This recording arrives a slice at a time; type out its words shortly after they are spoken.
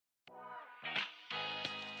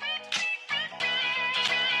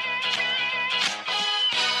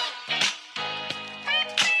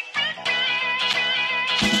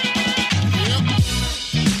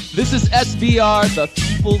This is SBR, the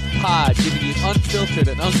People's Pod, giving you unfiltered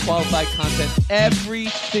and unqualified content every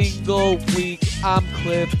single week. I'm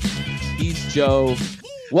Cliff. He's Joe.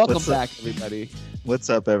 Welcome back, everybody. What's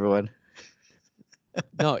up, everyone?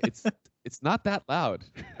 No, it's not that loud.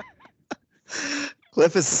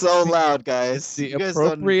 Cliff is so loud, guys. The You guys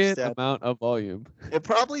appropriate don't understand. amount of volume. It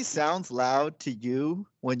probably sounds loud to you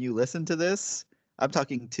when you listen to this. I'm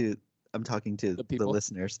talking to the people?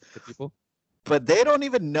 listeners, The people. but they don't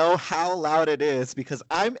even know how loud it is because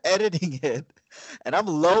I'm editing it and I'm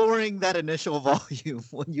lowering that initial volume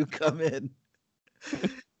when you come in.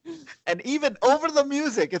 And even over the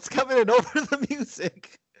music, it's coming in over the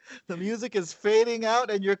music. The music is fading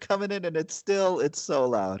out and you're coming in and it's so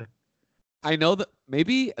loud. I know that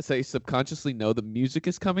maybe I subconsciously know the music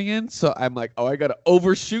is coming in, so I'm like, oh, I gotta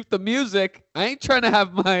overshoot the music. I ain't trying to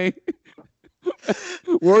have my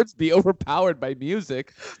words be overpowered by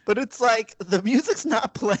music. But it's like the music's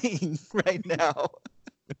not playing right now.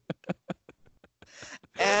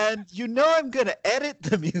 And you know I'm gonna edit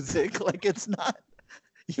the music. Like it's not.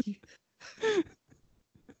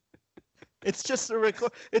 It's just a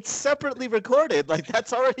record. It's separately recorded. Like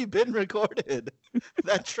that's already been recorded.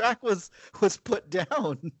 That track was put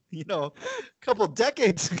down, a couple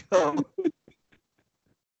decades ago.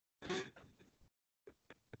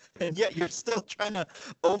 And yet you're still trying to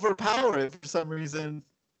overpower it for some reason.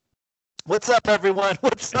 What's up, everyone?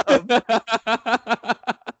 What's up?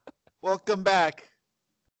 Welcome back.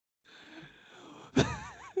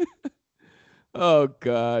 Oh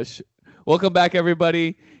gosh. Welcome back,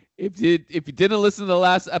 everybody. If you didn't listen to the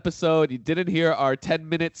last episode, you didn't hear our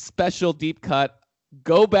 10-minute special deep cut,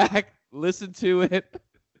 go back, listen to it.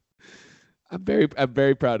 I'm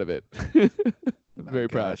very proud of it. I'm very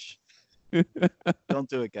proud. Don't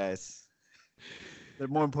do it, guys. There are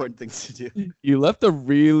more important things to do. You left a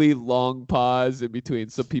really long pause in between,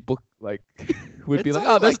 so people would be It's like, only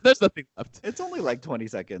 "Oh, there's nothing left." It's only like 20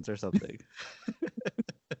 seconds or something.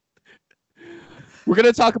 We're going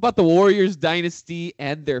to talk about the Warriors dynasty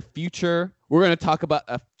and their future. We're going to talk about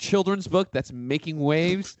a children's book that's making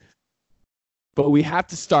waves. But we have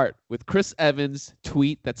to start with Chris Evans'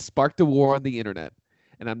 tweet that sparked a war on the internet.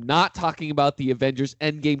 And I'm not talking about the Avengers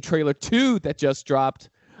Endgame trailer 2 that just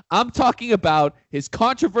dropped. I'm talking about his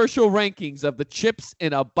controversial rankings of the chips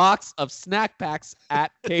in a box of snack packs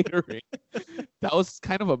at catering. That was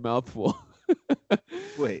kind of a mouthful.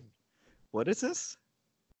 Wait, what is this?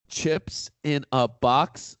 Chips in a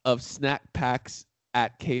box of snack packs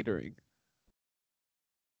at catering.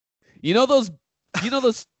 You know those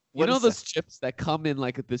those chips that come in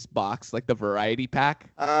like this box, like the variety pack?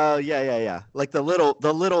 Yeah. Like the little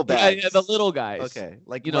bags. Yeah, the little guys. Okay.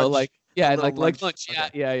 Like lunch, like lunch. Okay.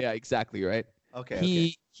 Yeah, exactly, right?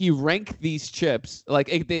 Okay. He ranked these chips.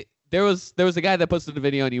 There was a guy that posted a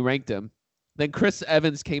video and he ranked them. Then Chris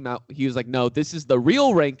Evans came out. He was like, "No, this is the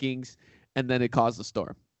real rankings," and then it caused a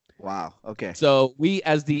storm. Wow. Okay. So we,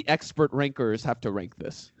 as the expert rankers, have to rank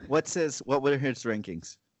this. What were his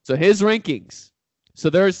rankings? So his rankings. So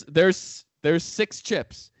there's 6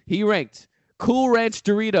 chips. He ranked Cool Ranch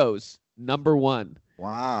Doritos number 1.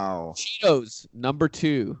 Wow. Cheetos number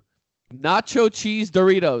 2. Nacho Cheese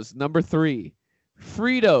Doritos number 3.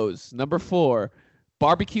 Fritos number 4.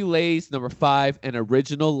 Barbecue Lay's number 5, and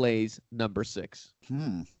Original Lay's number 6.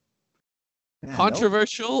 Man,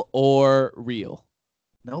 Controversial or real?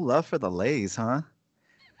 No love for the Lays, huh?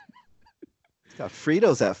 It's got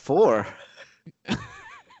Fritos at 4.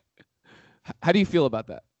 How do you feel about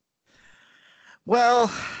that?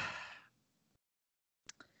 Well,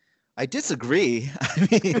 I disagree. I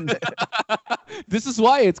mean, this is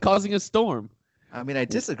why it's causing a storm. I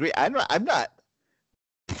disagree. I'm not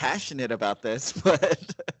passionate about this,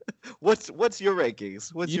 but what's your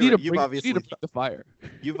rankings? You need to bring the fire.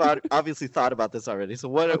 You've obviously thought about this already. So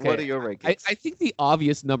what are your rankings? I think the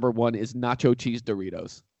obvious number 1 is Nacho Cheese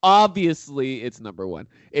Doritos. Obviously, it's number 1.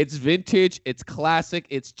 It's vintage, it's classic,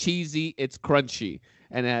 it's cheesy, it's crunchy,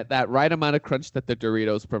 and at that right amount of crunch that the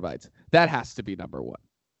Doritos provides. That has to be number 1.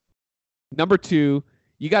 Number 2,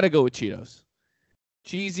 you got to go with Cheetos.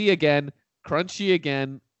 Cheesy again, crunchy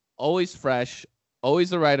again, always fresh, always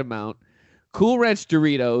the right amount. Cool Ranch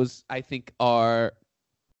Doritos, I think, are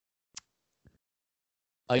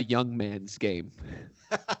a young man's game.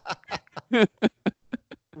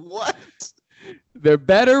 What? They're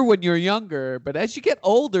better when you're younger, but as you get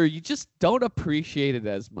older, you just don't appreciate it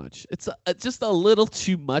as much. It's just a little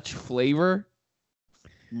too much flavor.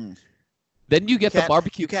 Then you get the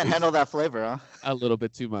barbecue. You can't handle that flavor, huh? A little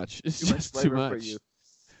bit too much. It's Too much just too flavor much. for you.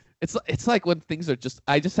 It's like when things are just.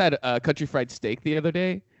 I just had a country fried steak the other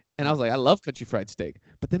day, And I was like, I love country fried steak.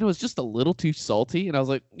 But then it was just a little too salty. And I was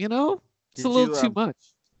like, it's Did a little you too much.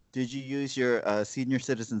 did you use your senior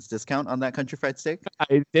citizens discount on that country fried steak?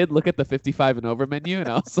 I did look at the 55 and over menu and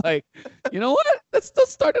I was like, you know what? That's still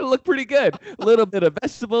starting to look pretty good. A little bit of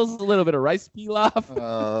vegetables, a little bit of rice pilaf.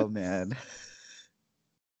 Oh man.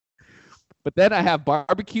 But then I have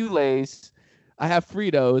barbecue Lay's, I have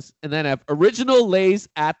Fritos, and then I have original Lay's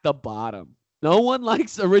at the bottom. No one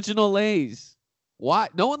likes original Lay's. Why?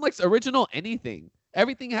 No one likes original anything.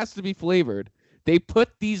 Everything has to be flavored. They put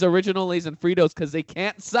these original Lay's and Fritos because they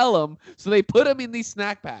can't sell them, so they put them in these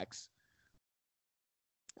snack packs.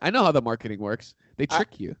 I know how the marketing works. They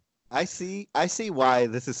trick you. I see why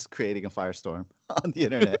this is creating a firestorm on the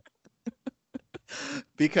internet.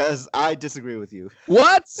 Because I disagree with you.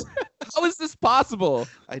 What? How is this possible?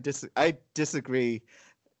 I disagree.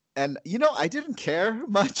 And I didn't care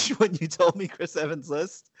much when you told me Chris Evans'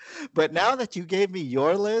 list, but now that you gave me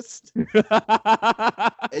your list,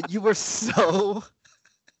 and you were so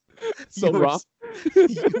wrong.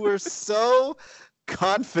 You were so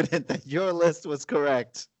confident that your list was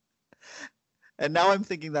correct. And now I'm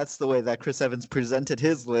thinking that's the way that Chris Evans presented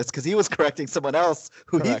his list because he was correcting someone else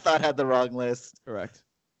who he thought had the wrong list. Correct.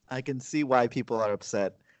 I can see why people are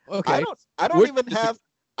upset. Okay. I don't even have.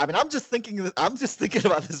 I mean, I'm just thinking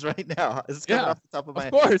about this right now. This is coming off the top of my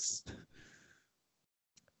head. Of course.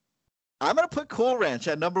 I'm gonna put Cool Ranch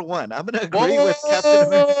at number 1. I'm gonna agree with Captain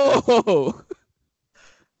America.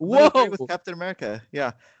 Whoa! Agree with Captain America.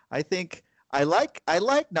 Yeah, I think I like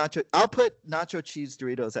nacho. I'll put nacho cheese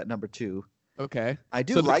Doritos at number 2. Okay. I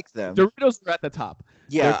do like them. Doritos are at the top.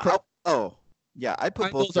 Yeah. I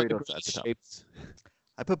put both Doritos Doritos at the top. shapes.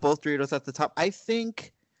 I put both Doritos at the top. I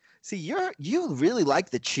think. See, you really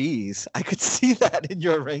like the cheese. I could see that in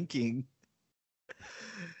your ranking.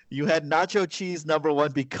 You had nacho cheese number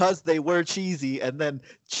 1 because they were cheesy, and then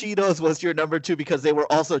Cheetos was your number 2 because they were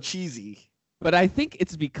also cheesy. But I think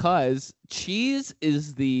it's because cheese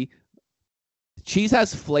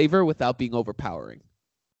has flavor without being overpowering.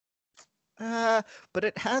 But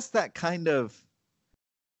it has that kind of.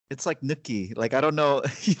 It's like nookie. Like I don't know.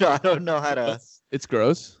 I don't know how to. It's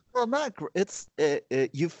gross. Well, not.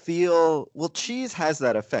 You feel. Well, cheese has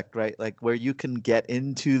that effect, right? Like where you can get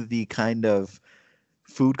into the kind of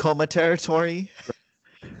food coma territory,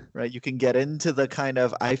 right? You can get into the kind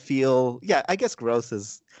of. I feel. Yeah, I guess gross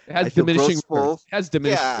is. It has diminishing returns. It has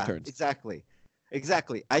diminishing yeah, returns.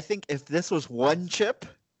 Exactly. I think if this was one chip.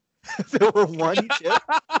 If there were one chip,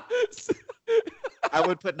 I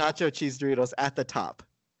would put nacho cheese Doritos at the top.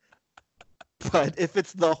 But if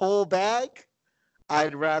it's the whole bag,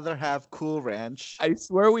 I'd rather have Cool Ranch. I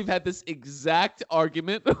swear we've had this exact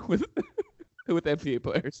argument with NBA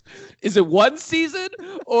players. Is it one season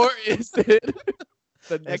or is it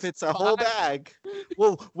the next? If it's a whole bag,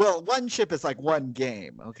 well, one chip is like one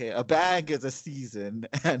game. Okay, a bag is a season,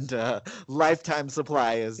 and lifetime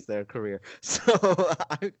supply is their career. So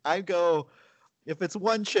I go. If it's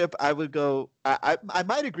one chip, I would go. I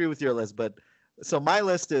might agree with your list, but so my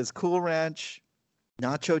list is Cool Ranch,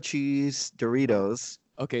 nacho cheese, Doritos.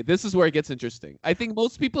 Okay, this is where it gets interesting. I think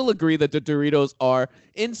most people agree that the Doritos are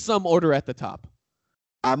in some order at the top.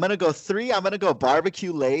 I'm going to go 3. I'm going to go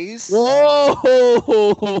barbecue Lay's. Whoa!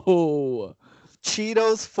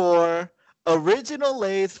 Cheetos 4. Original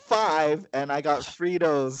Lay's 5. And I got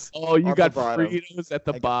Fritos. Oh, you got Fritos at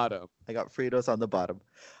the bottom. I got Fritos on the bottom.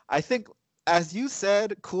 I think, as you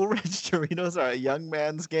said, Cool Ranch Doritos are a young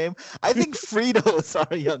man's game. I think Fritos are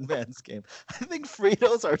a young man's game. I think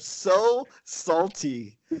Fritos are so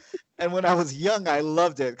salty. And when I was young, I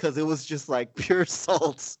loved it because it was just like pure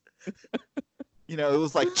salt. It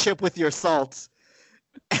was like chip with your salt.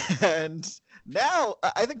 And now,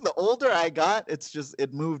 I think the older I got,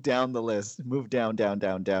 it moved down the list. Moved down.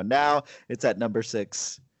 Now it's at number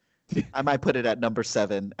 6. I might put it at number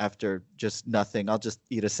 7 after just nothing. I'll just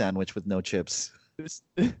eat a sandwich with no chips.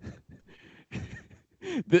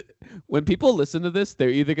 When people listen to this, they're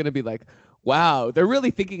either going to be like, wow, they're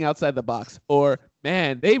really thinking outside the box. Or,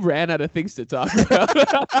 man, they ran out of things to talk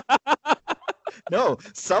about. No,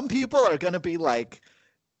 some people are going to be like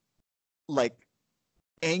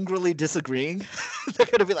angrily disagreeing. They're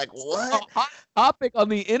going to be like, what? Hot topic on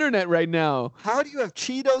the internet right now. How do you have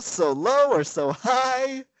Cheetos so low or so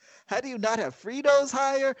high? How do you not have Fritos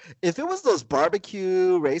higher? If it was those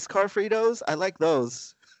barbecue race car Fritos, I like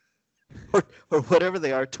those. Or whatever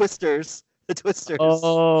they are, Twisters. The Twisters.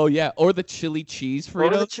 Oh, yeah. Or the chili cheese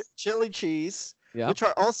Fritos. Or the chili cheese. Yeah. Which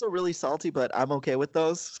are also really salty, but I'm okay with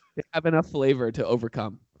those. They have enough flavor to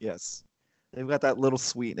overcome. Yes. They've got that little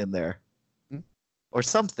sweet in there. Mm-hmm. Or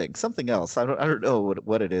something else. I don't know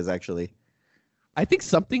what it is actually. I think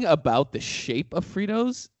something about the shape of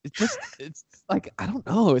Fritos, it's like, I don't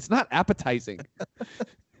know, it's not appetizing.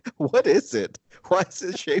 What is it? Why is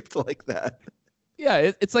it shaped like that?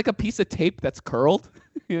 Yeah, it's like a piece of tape that's curled.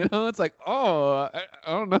 You know, it's like, oh, I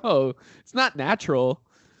don't know. It's not natural.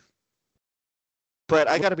 But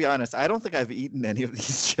I gotta be honest, I don't think I've eaten any of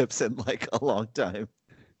these chips in like a long time.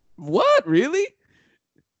 What? Really?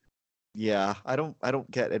 Yeah, I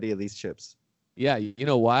don't get any of these chips. Yeah, you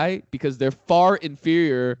know why? Because they're far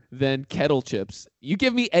inferior than kettle chips. You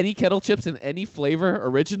give me any kettle chips in any flavor,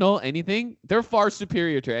 original, anything, they're far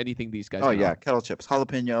superior to anything these guys Oh are. yeah, kettle chips,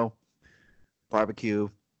 jalapeno, barbecue,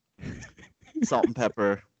 salt and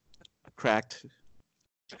pepper, cracked.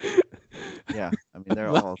 Yeah, I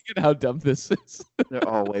mean Look at how dumb this is. they're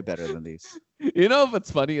all way better than these. You know what's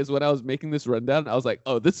funny is when I was making this rundown, I was like,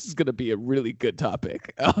 "Oh, this is gonna be a really good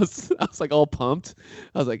topic." I was like all pumped.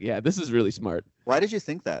 I was like, "Yeah, this is really smart." Why did you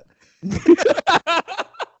think that?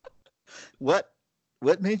 What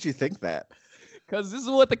made you think that? Because this is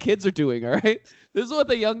what the kids are doing. All right, this is what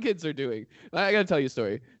the young kids are doing. I gotta tell you a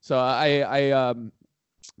story. So I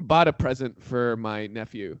bought a present for my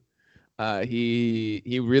nephew.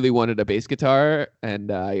 He really wanted a bass guitar,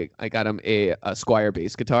 and I got him a Squire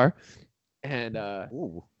bass guitar, and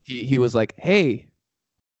Ooh. he was like, "Hey,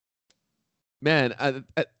 man, I'm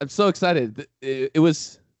so excited. It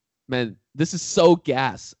was, man, this is so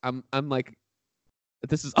gas. I'm like,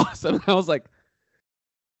 this is awesome." I was like,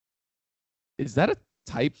 "Is that a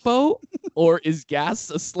typo, or is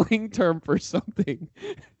gas a slang term for something?"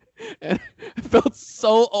 And I felt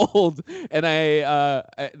so old. And I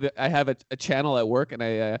have a channel at work, and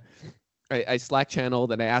I Slack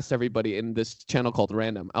channeled, and I asked everybody in this channel called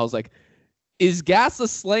Random. I was like, "Is gas a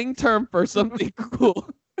slang term for something cool?"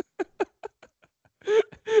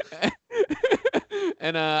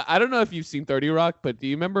 And I don't know if you've seen 30 Rock, but do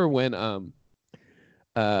you remember when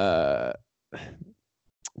the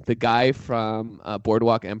guy from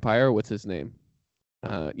Boardwalk Empire, what's his name?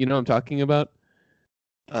 You know what I'm talking about?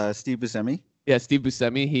 Steve Buscemi. Yeah, Steve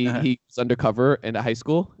Buscemi. He was undercover in a high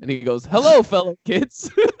school, and he goes, "Hello, fellow kids."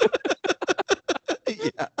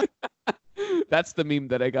 Yeah. That's the meme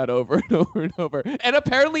that I got over and over and over. And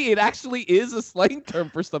apparently, it actually is a slang term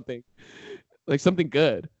for something, like something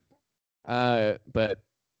good. But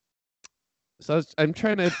so I'm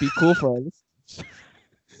trying to be cool for all this.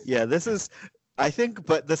 Yeah, this is, I think,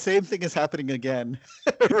 but the same thing is happening again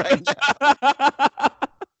right now.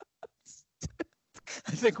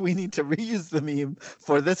 I think we need to reuse the meme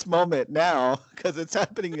for this moment now because it's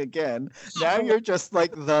happening again. Now you're just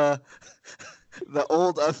like the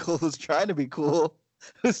old uncle who's trying to be cool,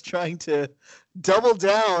 who's trying to double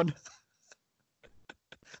down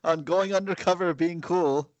on going undercover, being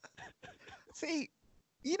cool. See,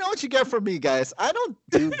 you know what you get from me, guys. I don't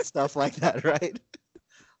do stuff like that, right?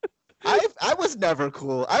 I was never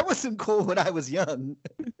cool. I wasn't cool when I was young.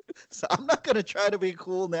 So I'm not going to try to be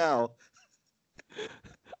cool now.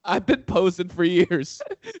 I've been posing for years,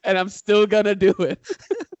 and I'm still gonna do it.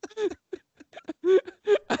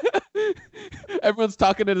 Everyone's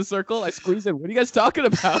talking in a circle. I squeeze in. What are you guys talking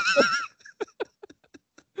about?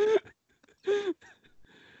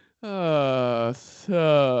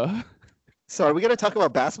 So are we gonna talk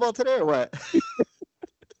about basketball today or what?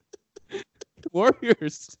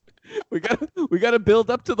 Warriors. We gotta build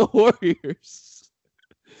up to the Warriors.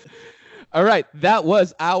 All right, that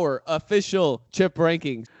was our official chip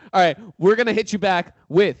rankings. All right, we're going to hit you back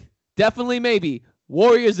with Definitely Maybe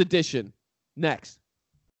Warriors Edition next.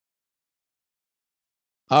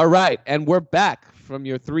 All right, and we're back from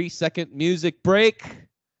your 3-second music break.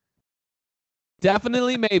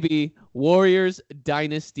 Definitely Maybe Warriors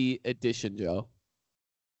Dynasty Edition, Joe.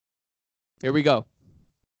 Here we go.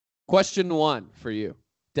 Question 1 for you.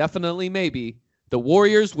 Definitely Maybe the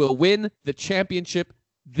Warriors will win the championship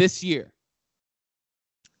this year.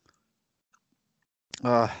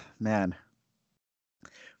 Oh, man.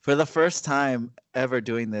 For the first time ever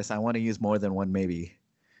doing this, I want to use more than one maybe.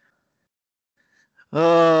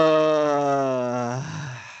 Let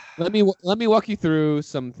me walk you through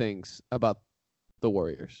some things about the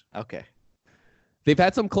Warriors. Okay. They've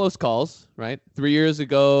had some close calls, right? 3 years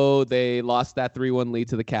ago, they lost that 3-1 lead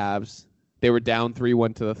to the Cavs. They were down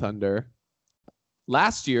 3-1 to the Thunder.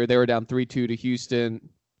 Last year, they were down 3-2 to Houston.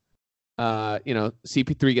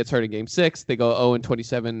 CP3 gets hurt in Game 6. They go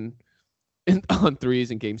 0-27 on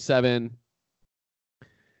threes in Game 7.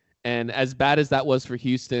 And as bad as that was for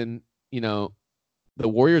Houston, the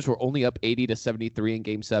Warriors were only up 80-73 in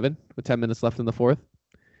Game 7 with 10 minutes left in the fourth.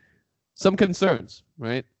 Some concerns,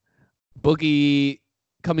 right? Boogie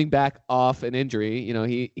coming back off an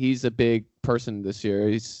injury. He's a big person this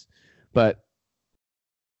year. But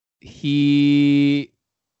he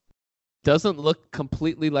doesn't look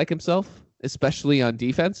completely like himself, especially on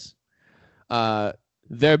defense.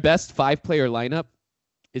 Their best 5-player lineup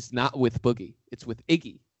is not with Boogie. It's with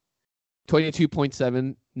Iggy.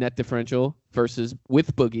 22.7 net differential versus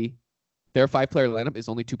with Boogie. Their 5-player lineup is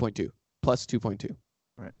only 2.2, plus 2.2.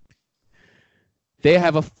 Right. They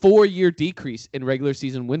have a 4-year decrease in regular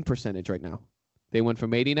season win percentage right now. They went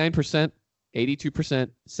from 89%, 82%,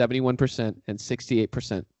 71%, and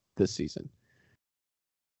 68% this season.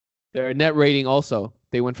 Their net rating also,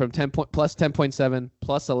 they went from plus 10.7,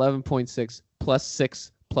 plus 11.6, plus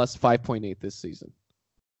 6, plus 5.8 this season.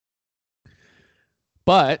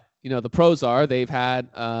 But, the pros are they've had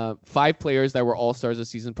 5 players that were all-stars the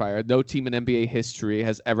season prior. No team in NBA history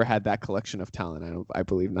has ever had that collection of talent. I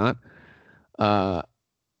believe not.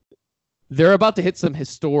 They're about to hit some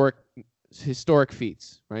historic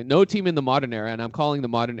feats, right? No team in the modern era, and I'm calling the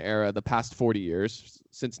modern era the past 40 years,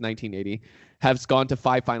 since 1980, has gone to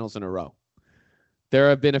 5 finals in a row. There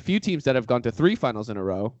have been a few teams that have gone to 3 finals in a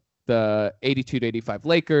row. The 82-85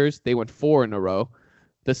 Lakers, they went 4 in a row.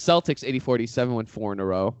 The Celtics, 84-87, went 4 in a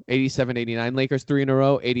row. 87-89 Lakers, 3 in a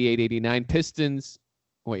row. 88-89 Pistons.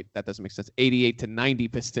 Wait, that doesn't make sense.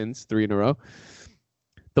 88-90 Pistons, 3 in a row.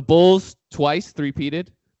 The Bulls, twice, 3-peated.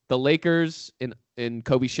 The Lakers in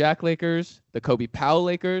Kobe Shaq Lakers. The Kobe Powell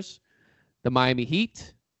Lakers. The Miami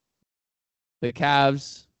Heat. The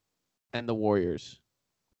Cavs. And the Warriors.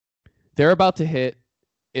 They're about to hit,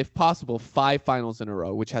 if possible, 5 finals in a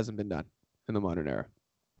row, which hasn't been done in the modern era.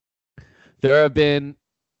 There have been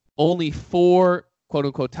only 4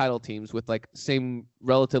 quote-unquote title teams with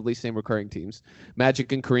relatively same recurring teams.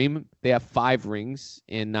 Magic and Kareem, they have 5 rings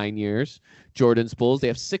in 9 years. Jordan's Bulls, they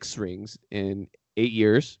have 6 rings in 8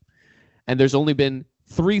 years. And there's only been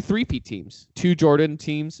 3 3-peat teams, 2 Jordan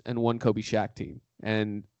teams and 1 Kobe Shaq team.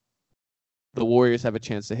 And the Warriors have a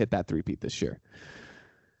chance to hit that 3-peat this year.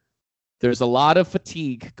 There's a lot of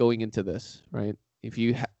fatigue going into this, right? If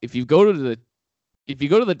you go to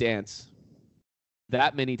the dance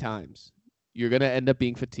that many times, you're going to end up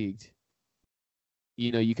being fatigued.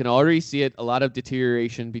 You can already see it, a lot of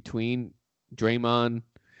deterioration between Draymond.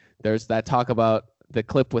 There's that talk about the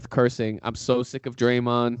clip with cursing. I'm so sick of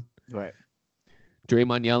Draymond. Right.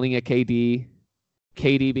 Draymond yelling at KD.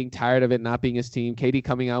 KD being tired of it not being his team. KD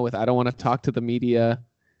coming out with, I don't want to talk to the media.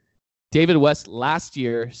 David West last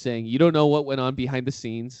year saying, you don't know what went on behind the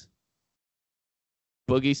scenes.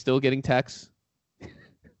 Boogie still getting texts.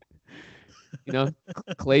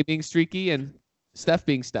 Clay being streaky and Steph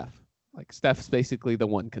being Steph. Steph's basically the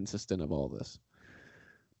one consistent of all this.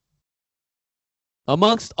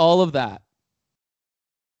 Amongst all of that,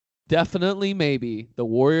 definitely maybe the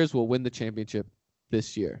Warriors will win the championship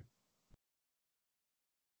this year.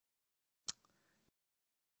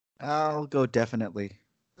 I'll go definitely.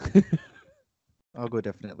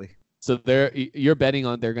 So you're betting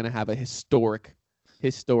on they're going to have a historic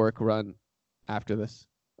run after this,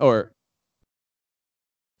 or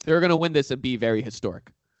they're going to win this and be very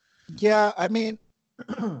historic. Yeah, I mean,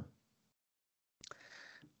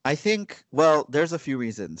 I think, well, there's a few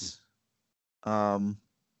reasons. One,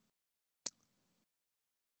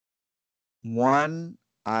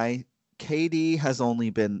 KD has only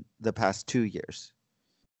been the past 2 years.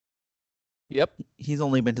 Yep. He's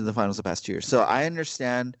only been to the finals the past 2 years. So I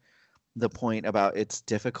understand the point about it's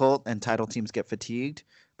difficult and title teams get fatigued,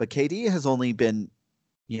 but KD has only been,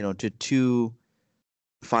 to 2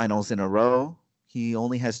 finals in a row. He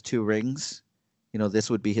only has 2 rings. This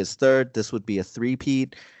would be his 3rd. This would be a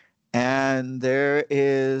 3-peat. And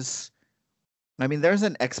there's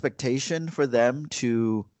an expectation for them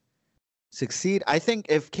to succeed. I think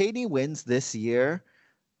if KD wins this year,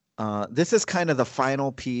 this is kind of the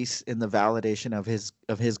final piece in the validation of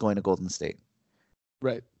his going to Golden State.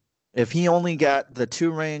 Right. If he only got the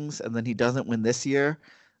 2 rings and then he doesn't win this year,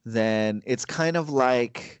 then it's kind of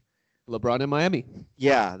like LeBron in Miami.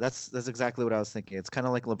 Yeah, that's exactly what I was thinking. It's kind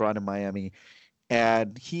of like LeBron in Miami.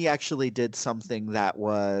 And he actually did something that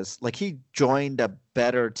was he joined a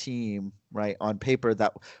better team, right, on paper,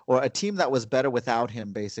 or a team that was better without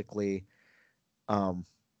him, basically,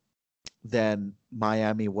 than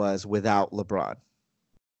Miami was without LeBron.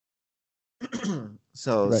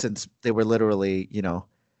 So right. Since they were literally,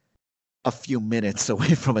 a few minutes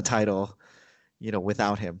away from a title,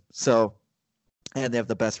 without him. So, and they have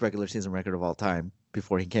the best regular season record of all time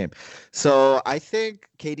before he came. So I think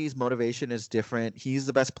KD's motivation is different. He's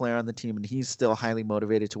the best player on the team, and he's still highly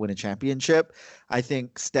motivated to win a championship. I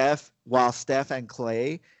think while Steph and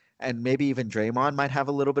Clay and maybe even Draymond might have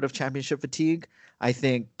a little bit of championship fatigue, I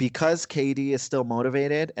think because KD is still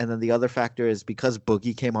motivated, and then the other factor is because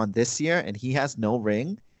Boogie came on this year and he has no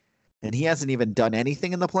ring, and he hasn't even done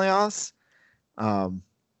anything in the playoffs. Um,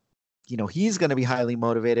 he's going to be highly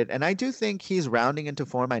motivated, and I do think he's rounding into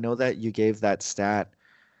form. I know that you gave that stat,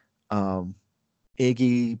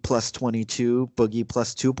 Iggy plus 22, Boogie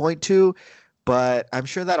plus 2.2, but I'm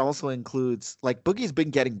sure that also includes, like, Boogie's been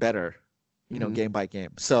getting better, game by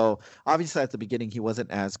game. So obviously at the beginning he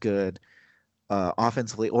wasn't as good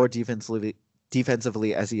offensively or defensively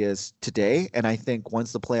as he is today, and I think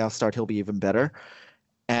once the playoffs start he'll be even better.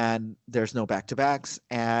 And there's no back-to-backs,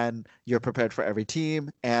 and you're prepared for every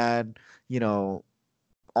team, and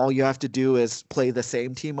all you have to do is play the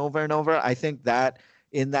same team over and over. I think that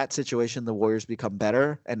in that situation the Warriors become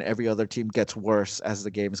better and every other team gets worse as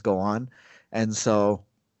the games go on. And so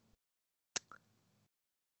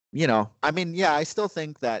I still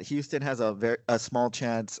think that Houston has a small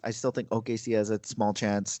chance. I still think OKC has a small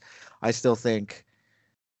chance. I still think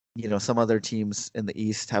some other teams in the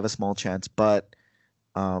East have a small chance, but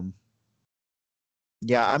I'm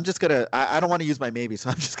just gonna. I don't want to use my maybe, so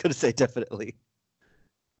I'm just gonna say definitely.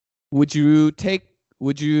 Would you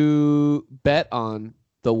bet on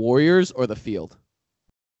the Warriors or the field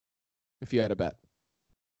if you had a bet?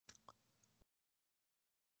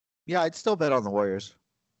 Yeah, I'd still bet on the Warriors.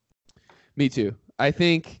 Me too. I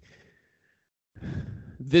think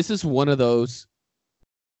this is one of those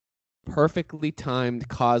perfectly timed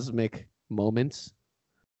cosmic moments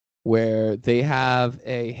where they have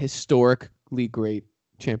a historically great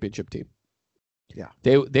championship team. Yeah.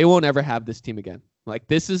 They won't ever have this team again. Like,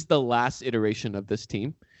 this is the last iteration of this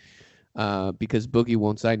team because Boogie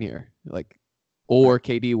won't sign here. Or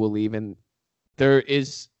KD will leave, and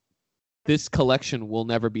this collection will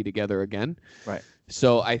never be together again. Right.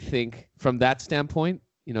 So I think from that standpoint,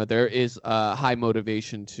 there is a high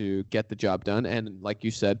motivation to get the job done. And like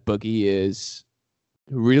you said, Boogie is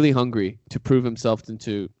really hungry to prove himself and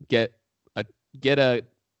to get a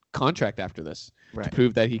contract after this, right, to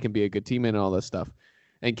prove that he can be a good teammate and all this stuff.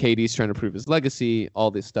 And KD's trying to prove his legacy,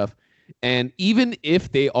 all this stuff. And even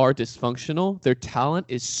if they are dysfunctional, their talent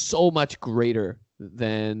is so much greater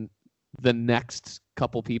than the next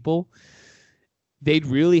couple people. They'd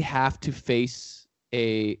really have to face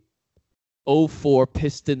a 0-4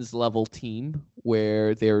 Pistons level team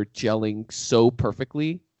where they're gelling so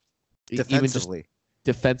perfectly.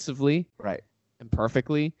 Defensively, right, and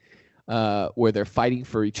perfectly, where they're fighting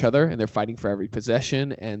for each other and they're fighting for every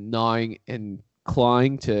possession and gnawing and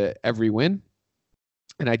clawing to every win.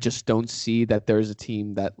 And I just don't see that there's a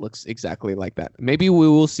team that looks exactly like that. Maybe we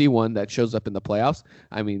will see one that shows up in the playoffs.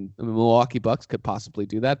 I mean, the Milwaukee Bucks could possibly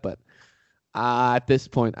do that, but at this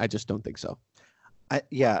point, I just don't think so.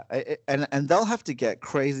 And they'll have to get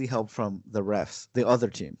crazy help from the refs, the other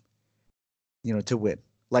team, to win.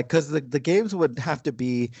 Like, because the games would have to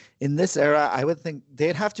be, in this era, I would think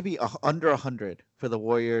they'd have to be under 100 for the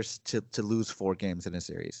Warriors to lose 4 games in a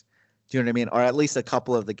series. Do you know what I mean? Or at least a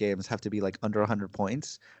couple of the games have to be like under 100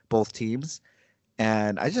 points, both teams.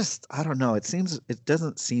 And I don't know. It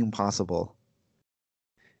doesn't seem possible.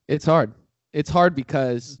 It's hard. It's hard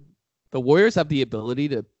because the Warriors have the ability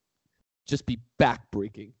to just be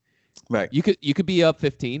backbreaking. Right. You could be up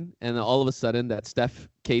 15, and then all of a sudden that Steph,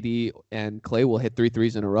 KD, and Clay will hit 3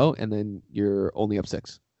 threes in a row, and then you're only up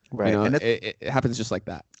 6. Right. And it happens just like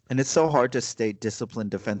that. And it's so hard to stay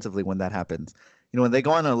disciplined defensively when that happens. When they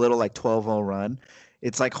go on a little like 12-0 run,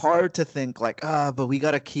 it's like hard to think like, but we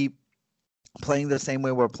got to keep playing the same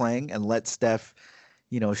way we're playing and let Steph,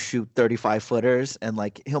 shoot 35-footers and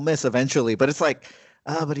like he'll miss eventually. But it's like,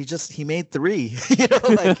 but he made 3, he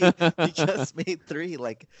just made 3.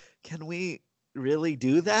 Like, can we really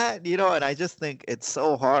do that? And I just think it's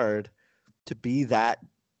so hard to be that,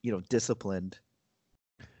 disciplined.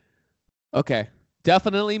 Okay.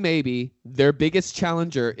 Definitely maybe their biggest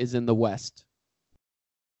challenger is in the West.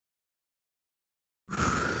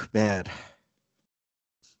 Man.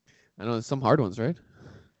 I know there's some hard ones, right?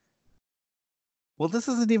 Well, this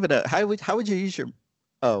isn't even how would you use your...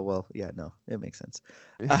 Oh, well, yeah, no, it makes sense.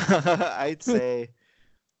 I'd say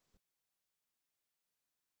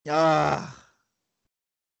I'm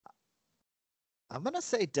going to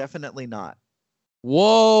say definitely not.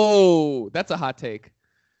 Whoa, that's a hot take.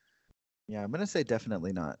 Yeah, I'm going to say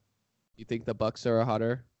definitely not. You think the Bucks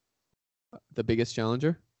are the biggest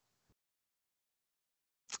challenger?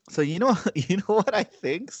 So you know what I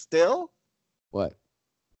think still? What?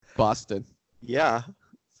 Boston. Yeah.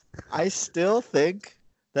 I still think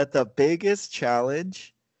that the biggest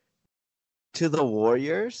challenge to the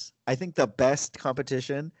Warriors, I think the best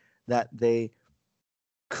competition that they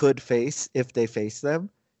could face if they face them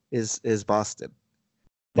is Boston.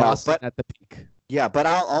 Boston at the peak. Yeah, but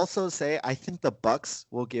I'll also say I think the Bucks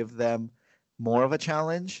will give them more of a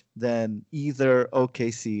challenge than either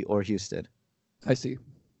OKC or Houston. I see.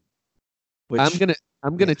 Which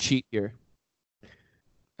I'm gonna cheat here.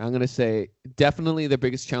 I'm gonna say definitely the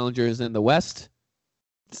biggest challenger is in the West.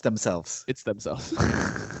 it's themselves. It's themselves.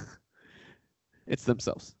 It's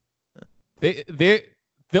themselves. The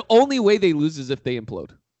only way they lose is if they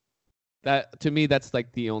implode. That to me, that's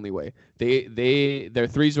like the only way. Their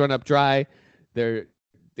threes run up dry. They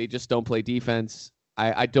just don't play defense.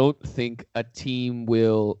 I don't think a team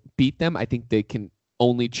will beat them. I think they can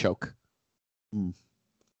only choke. Mm.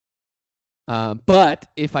 But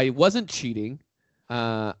if I wasn't cheating,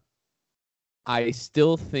 I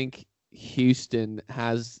still think Houston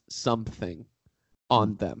has something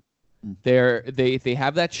on them. They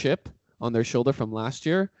have that chip on their shoulder from last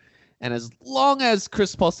year, and as long as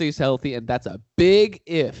Chris Paul stays healthy, and that's a big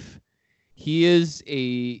if, he is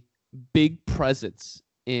a big presence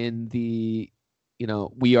in the,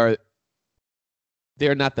 they're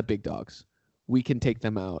not the big dogs. We can take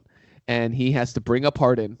them out, and he has to bring up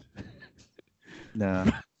Harden.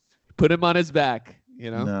 No. Put him on his back,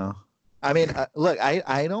 No. I mean, look,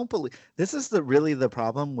 I don't believe this is really the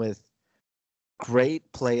problem with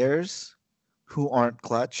great players who aren't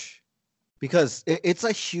clutch, because it's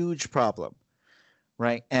a huge problem,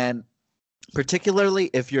 right? And particularly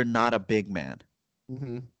if you're not a big man.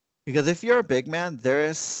 Mm-hmm. Because if you're a big man, there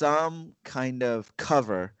is some kind of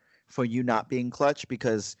cover for you not being clutch,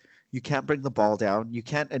 because you can't bring the ball down. You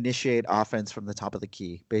can't initiate offense from the top of the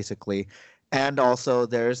key, basically. And also,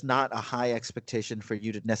 there's not a high expectation for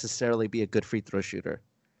you to necessarily be a good free throw shooter.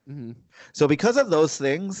 Mm-hmm. So because of those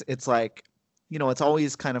things, it's like, it's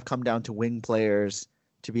always kind of come down to wing players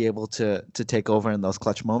to be able to take over in those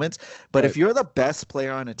clutch moments. But if you're the best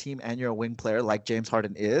player on a team and you're a wing player like James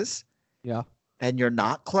Harden is, yeah, and you're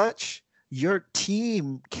not clutch, your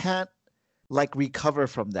team can't recover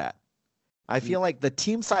from that. I feel like the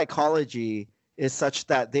team psychology is such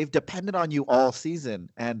that they've depended on you all season,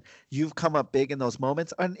 and you've come up big in those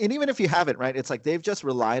moments. And even if you haven't, right, it's like they've just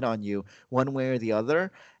relied on you one way or the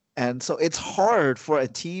other. And so it's hard for a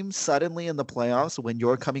team suddenly in the playoffs, when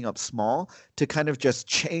you're coming up small, to kind of just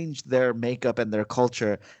change their makeup and their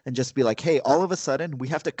culture and just be like, hey, all of a sudden we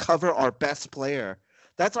have to cover our best player.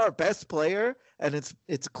 That's our best player, and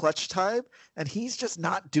it's clutch time, and he's just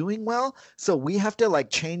not doing well. So we have to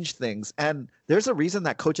change things. And there's a reason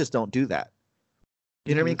that coaches don't do that.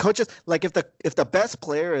 You know what I mean? Coaches, if the best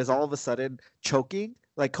player is all of a sudden choking,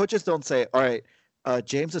 coaches don't say, all right,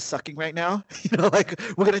 James is sucking right now.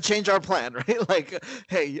 We're gonna change our plan, right?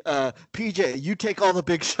 Hey, PJ, you take all the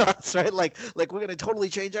big shots, right? We're gonna totally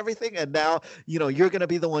change everything, and now you're gonna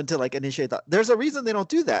be the one to initiate that. There's a reason they don't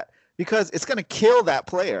do that, because it's gonna kill that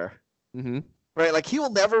player. Mm-hmm. Right? He will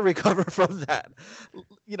never recover from that.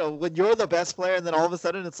 When you're the best player, and then all of a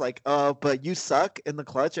sudden it's like, but you suck in the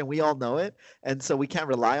clutch, and we all know it, and so we can't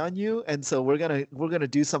rely on you, and so we're gonna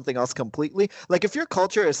do something else completely. If your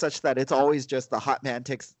culture is such that it's always just the hot man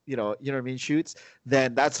takes, you know what I mean, shoots,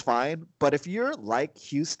 then that's fine. But if you're like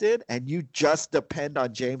Houston and you just depend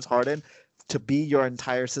on James Harden to be your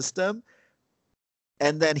entire system,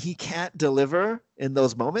 and then he can't deliver in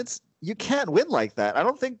those moments, you can't win like that. I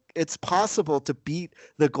don't think it's possible to beat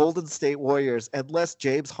the Golden State Warriors unless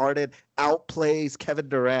James Harden outplays Kevin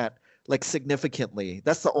Durant significantly.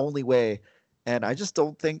 That's the only way, and I just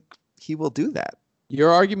don't think he will do that. Your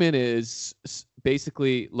argument is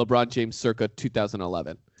basically LeBron James circa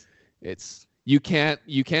 2011. It's you can't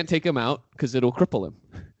take him out because it'll cripple him.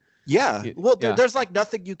 Yeah. Well, there's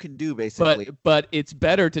nothing you can do basically. But it's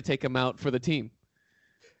better to take him out for the team.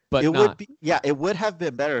 But it would have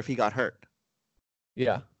been better if he got hurt.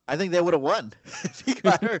 Yeah. I think they would have won if he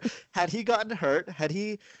got hurt. Had he gotten hurt, had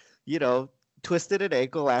he, twisted an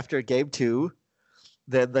ankle after game 2,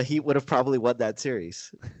 then the Heat would have probably won that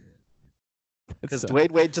series. Because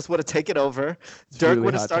Dwayne Wade just would have taken over. Dirk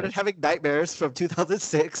would have started having nightmares from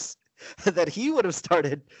 2006. And then he would have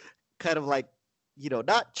started kind of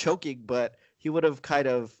not choking, but he would have kind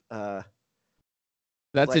of...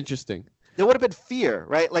 That's interesting. There would have been fear,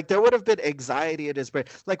 right? There would have been anxiety in his brain.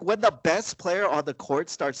 When the best player on the court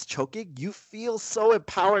starts choking, you feel so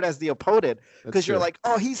empowered as the opponent, because you're like,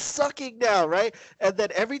 oh, he's sucking now, right? And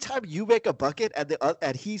then every time you make a bucket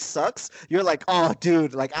and he sucks, you're like, oh,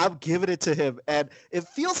 dude, I'm giving it to him. And it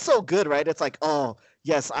feels so good, right? It's like, oh,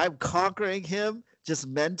 yes, I'm conquering him just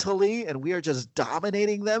mentally, and we are just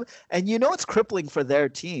dominating them. And it's crippling for their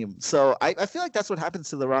team. So I feel like that's what happens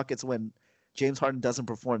to the Rockets when James Harden doesn't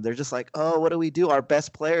perform. They're just like, oh, what do we do? Our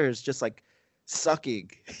best player is just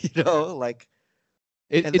sucking,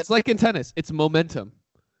 It's like in tennis. It's momentum.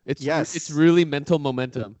 It's really mental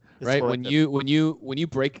momentum, right? Momentum. When you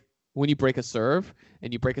break when you break a serve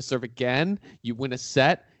and you break a serve again, you win a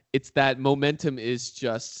set. It's that momentum is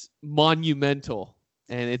just monumental,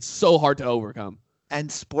 and it's so hard to overcome.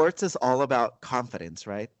 And sports is all about confidence,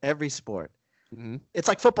 right? Every sport. Mm-hmm. It's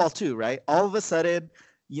like football too, right? All of a sudden,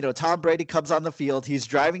 Tom Brady comes on the field, he's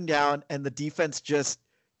driving down, and the defense just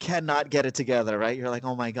cannot get it together, right? You're like,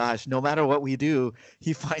 oh my gosh, no matter what we do,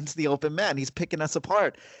 he finds the open man. He's picking us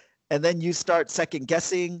apart. And then you start second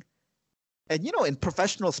guessing. And, in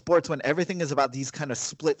professional sports, when everything is about these kind of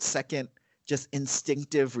split second, just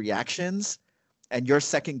instinctive reactions, and you're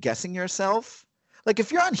second guessing yourself, like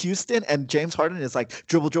if you're on Houston and James Harden is like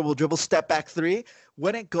dribble, dribble, dribble, step back three,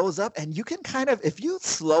 when it goes up, and you can kind of, if you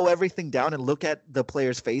slow everything down and look at the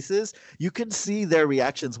players' faces, you can see their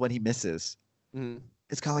reactions when he misses. Mm-hmm.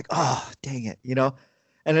 It's kind of like, oh, dang it,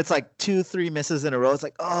 and it's like 2-3 misses in a row. It's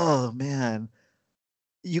like, oh man,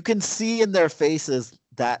 you can see in their faces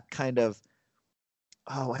that kind of,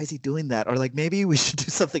 oh, why is he doing that? Or like, maybe we should do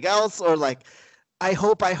something else. Or like, I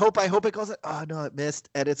hope it goes. Oh no, it missed.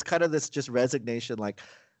 And it's kind of this just resignation. Like,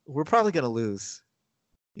 we're probably going to lose.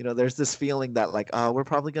 There's this feeling that like, oh, we're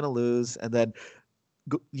probably going to lose. And then,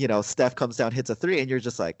 Steph comes down, hits a three, and you're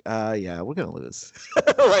just like, yeah, we're going to lose.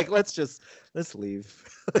 Like, let's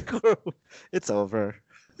leave. It's over.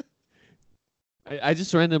 I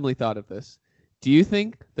just randomly thought of this. Do you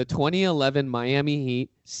think the 2011 Miami Heat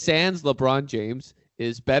sans LeBron James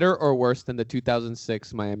is better or worse than the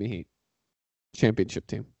 2006 Miami Heat championship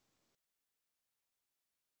team?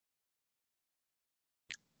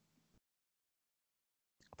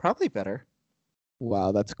 Probably better.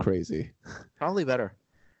 Wow, that's crazy. Probably better.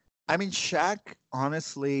 I mean, Shaq,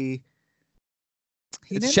 honestly,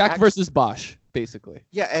 it's Shaq versus Bosh, basically.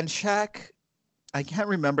 Yeah, and Shaq, I can't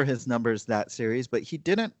remember his numbers that series, but he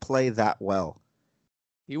didn't play that well.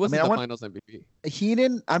 He wasn't the Finals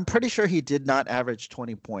MVP. I'm pretty sure he did not average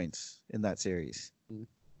 20 points in that series. Mm.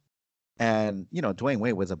 And, Dwayne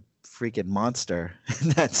Wade was a freaking monster in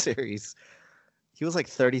that series. He was like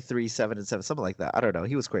 33, 7-7, something like that. I don't know.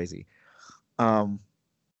 He was crazy. Probably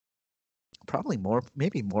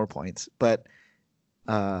maybe more points. But,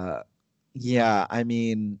 yeah, I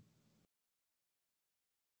mean,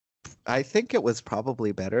 I think it was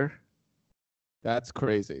probably better. That's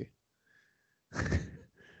crazy.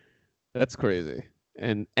 That's crazy.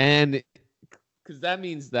 And because that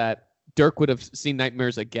means that Dirk would have seen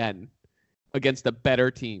nightmares again against a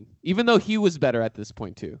better team, even though he was better at this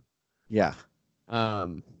point too. Yeah. All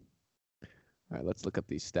right, let's look up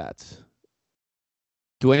these stats.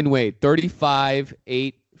 Dwayne Wade, 35,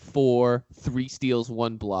 8, 4, 3 steals,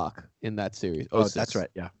 1 block in that series. Oh, that's right.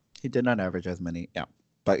 Yeah. He did not average as many. Yeah.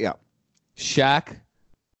 But yeah. Shaq,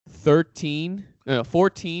 14,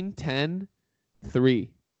 10, 3.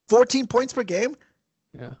 14 points per game?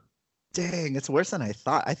 Yeah. Dang, it's worse than I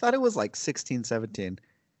thought. I thought it was like 16, 17.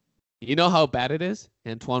 You know how bad it is?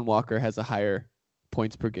 Antoine Walker has a higher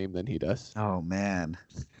points per game than he does. Oh, man.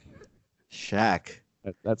 Shaq.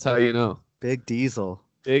 That's how you know. Big Diesel.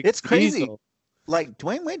 It's crazy. Diesel. Like,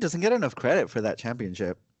 Dwayne Wade doesn't get enough credit for that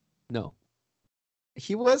championship. No.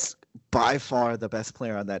 He was by far the best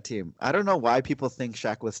player on that team. I don't know why people think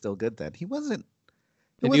Shaq was still good then. He wasn't.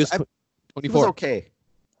 He was 24. He was okay.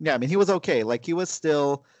 Yeah, I mean, he was okay. Like, he was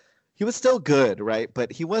still good, right?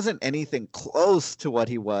 But he wasn't anything close to what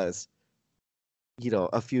he was,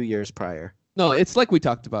 a few years prior. No, it's like we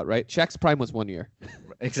talked about, right? Shaq's prime was 1 year.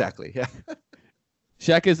 Exactly. Yeah.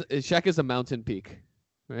 Shaq is a mountain peak,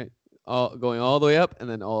 right? Going all the way up and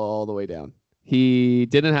then all the way down. He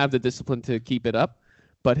didn't have the discipline to keep it up,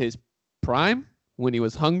 but his prime, when he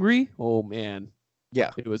was hungry, oh man,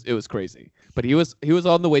 yeah, it was crazy. But he was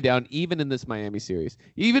on the way down, even in this Miami series,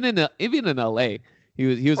 even in LA,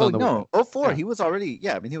 he was on the way down. 04, yeah. He was already,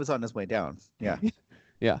 yeah, I mean, he was on his way down. Yeah.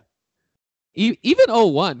 Yeah. Even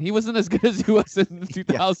 01, he wasn't as good as he was in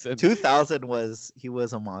 2000. Yeah. 2000 he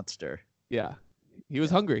was a monster. Yeah. He was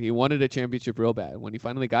hungry. He wanted a championship real bad. When he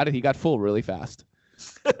finally got it, he got full really fast.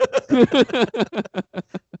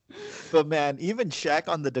 But man, even Shaq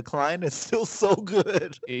on the decline is still so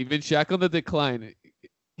good. Even Shaq on the decline,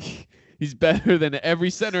 he's better than every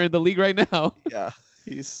center in the league right now. Yeah,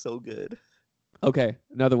 he's so good. Okay,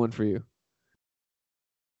 another one for you.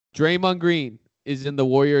 Draymond Green is in the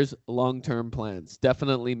Warriors' long-term plans.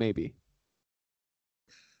 Definitely, maybe.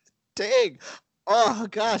 Dang. Oh,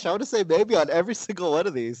 gosh. I want to say maybe on every single one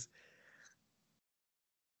of these.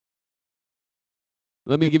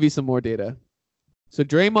 Let me give you some more data. So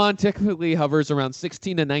Draymond typically hovers around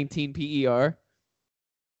 16 to 19 PER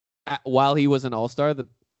while he was an All-Star the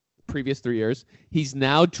previous 3 years. He's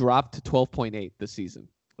now dropped to 12.8 this season.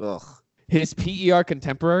 Ugh. His PER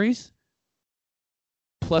contemporaries,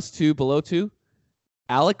 +2 below 2.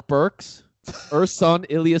 Alec Burks, Ersan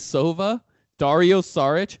Ilyasova, Dario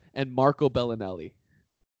Saric, and Marco Bellinelli.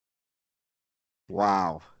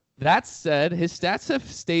 Wow. That said, his stats have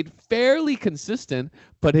stayed fairly consistent,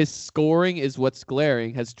 but his scoring is what's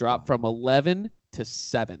glaring, has dropped from 11 to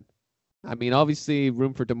 7. I mean, obviously,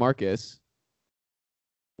 room for DeMarcus.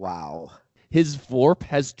 Wow. His VORP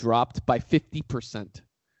has dropped by 50%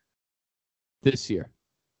 this year.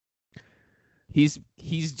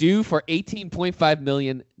 He's due for $18.5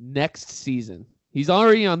 million next season. He's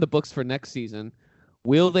already on the books for next season.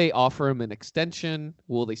 Will they offer him an extension?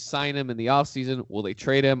 Will they sign him in the offseason? Will they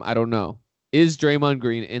trade him? I don't know. Is Draymond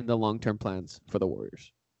Green in the long-term plans for the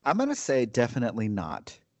Warriors? I'm going to say definitely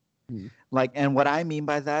not. Hmm. Like, and what I mean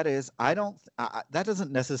by that is that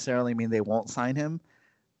doesn't necessarily mean they won't sign him,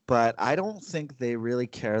 but I don't think they really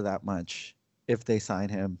care that much if they sign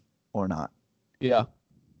him or not. Yeah.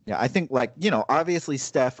 Yeah, I think, like, obviously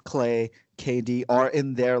Steph, Clay, KD are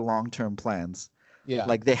in their long-term plans. Yeah.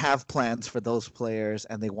 Like, they have plans for those players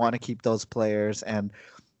and they want to keep those players and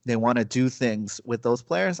they want to do things with those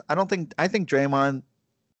players. I think Draymond,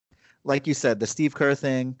 like you said, the Steve Kerr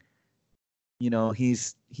thing,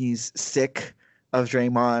 he's sick of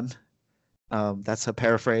Draymond. That's a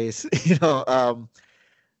paraphrase.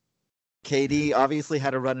 KD obviously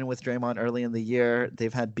had a run-in with Draymond early in the year.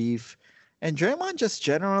 They've had beef. And Draymond just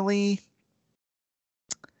generally,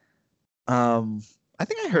 I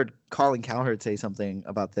think I heard Colin Cowherd say something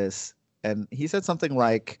about this, and he said something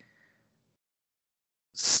like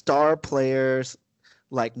star players,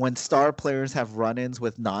 like when star players have run-ins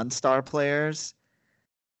with non-star players,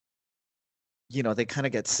 they kind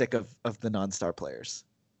of get sick of the non-star players.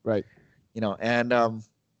 Right. And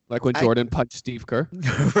like when Jordan punched Steve Kerr.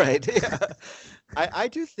 Right. Yeah. I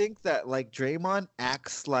do think that, like, Draymond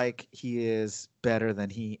acts like he is better than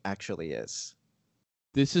he actually is.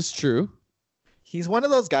 This is true. He's one of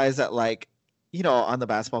those guys that, like, on the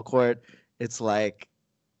basketball court, it's like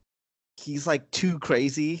he's like too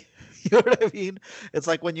crazy. You know what I mean? It's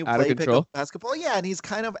like when you play pickup basketball, yeah, and he's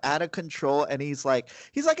kind of out of control, and he's like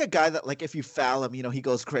a guy that, like, if you foul him, he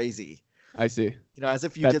goes crazy. I see. As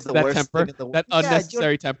if you did the worst temper, thing in the world. That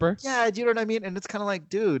unnecessary temper. Yeah, do you know what I mean? And it's kind of like,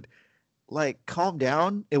 dude, like, calm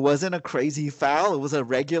down. It wasn't a crazy foul. It was a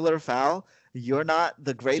regular foul. You're not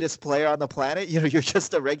the greatest player on the planet. You're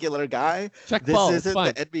just a regular guy. Check this ball. Isn't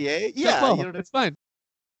the NBA. Check ball. It's fine.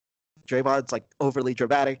 Draymond's like overly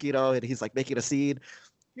dramatic, and he's like making a scene.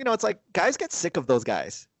 It's like guys get sick of those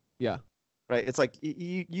guys. Yeah. Right. It's like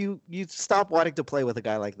you stop wanting to play with a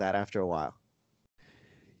guy like that after a while.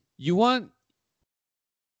 You want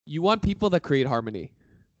people that create harmony,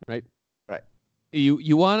 right? Right.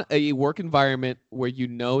 You want a work environment where you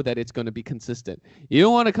know that it's going to be consistent. You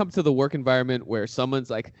don't want to come to the work environment where someone's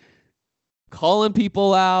like calling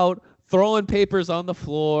people out, throwing papers on the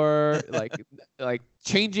floor, like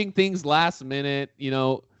changing things last minute.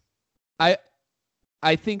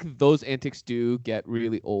 I think those antics do get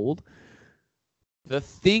really old. The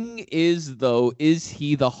thing is, though, is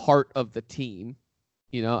he the heart of the team?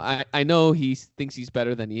 I know he thinks he's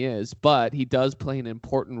better than he is, but he does play an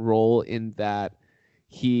important role in that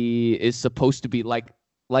he is supposed to be like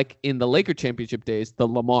in the Laker championship days, the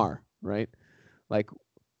Lamar, right? Like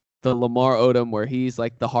the Lamar Odom, where he's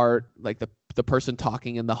like the heart, like the person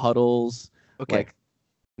talking in the huddles. Okay.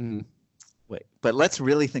 Wait, but let's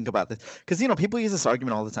really think about this, because people use this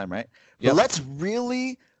argument all the time, right? Yep. But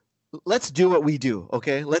let's do what we do,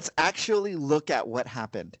 okay? Let's actually look at what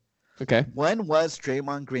happened. Okay. When was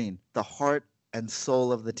Draymond Green the heart and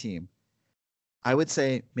soul of the team? I would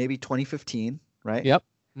say maybe 2015, right? Yep.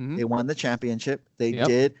 Mm-hmm. They won the championship. They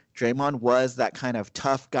did. Draymond was that kind of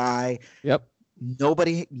tough guy. Yep.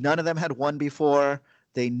 None of them had won before.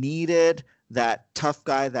 They needed that tough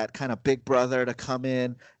guy, that kind of big brother, to come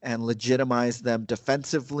in and legitimize them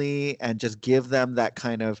defensively and just give them that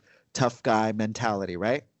kind of tough guy mentality,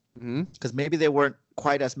 right? Because maybe they weren't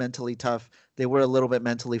quite as mentally tough. They were a little bit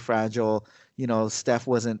mentally fragile. Steph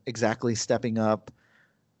wasn't exactly stepping up.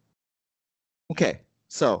 Okay,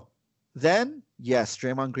 so then, yes,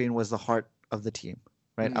 Draymond Green was the heart of the team,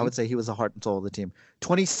 right? I would say he was the heart and soul of the team.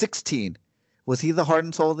 2016, was he the heart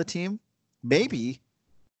and soul of the team? Maybe,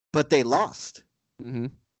 but they lost.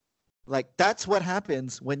 Like, that's what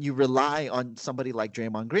happens when you rely on somebody like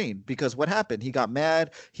Draymond Green. Because what happened? He got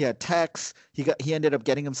mad. He had texts. He ended up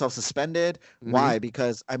getting himself suspended. Why?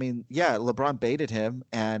 Because, LeBron baited him,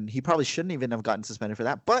 and he probably shouldn't even have gotten suspended for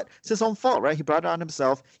that. But it's his own fault, right? He brought it on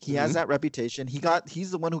himself. He has that reputation.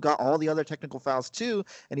 He's the one who got all the other technical fouls too,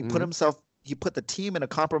 and he put the team in a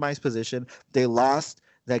compromised position. They lost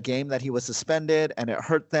that game that he was suspended, and it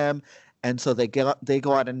hurt them. and so they go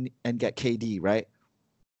out and get KD, right?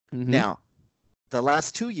 Mm-hmm. Now, the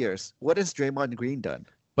last 2 years, what has Draymond Green done?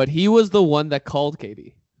 But he was the one that called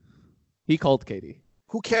KD. He called KD.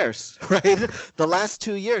 Who cares, right? The last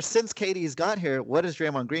 2 years since KD's got here, what has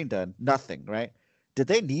Draymond Green done? Nothing, right? Did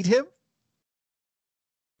they need him?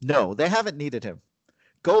 No, they haven't needed him.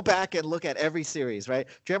 Go back and look at every series, right?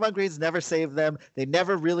 Draymond Green's never saved them. They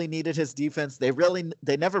never really needed his defense. They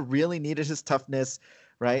never really needed his toughness,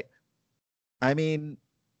 right? I mean,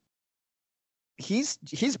 he's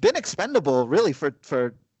been expendable really for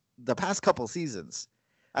the past couple seasons.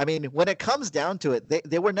 I mean, when it comes down to it,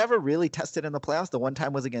 they were never really tested in the playoffs. The one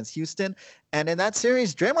time was against Houston, and in that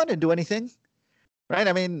series, Draymond didn't do anything, right?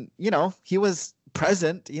 I mean, he was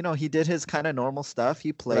present. He did his kind of normal stuff.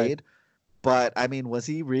 He played. Right. But, I mean, was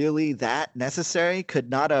he really that necessary? Could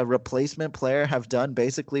not a replacement player have done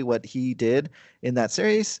basically what he did in that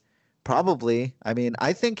series? Probably. I mean,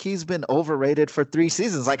 I think he's been overrated for 3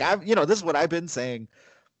 seasons. Like, this is what I've been saying.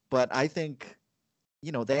 But I think,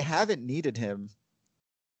 they haven't needed him.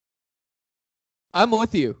 I'm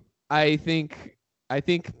with you. I think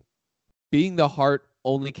being the heart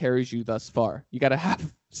only carries you thus far. You got to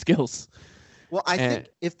have skills. Well, I think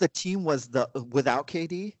if the team was without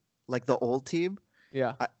KD, like the old team,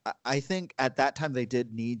 yeah, I think at that time they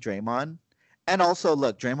did need Draymond. And also,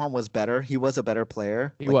 look, Draymond was better. He was a better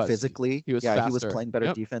player. He was physically. He was faster. He was playing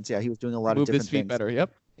better defense. Yeah, he was doing a lot Moved of different his feet things. Better.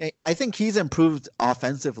 Yep. I think he's improved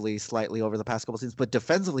offensively slightly over the past couple seasons, but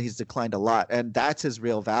defensively he's declined a lot, and that's his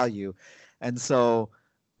real value. And so,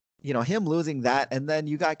 him losing that, and then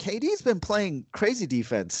you got KD's been playing crazy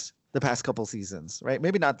defense the past couple seasons, right?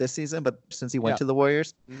 Maybe not this season, but since he went to the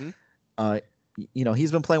Warriors,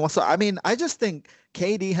 he's been playing well. So, I mean, I just think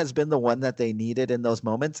KD has been the one that they needed in those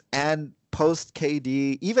moments. And post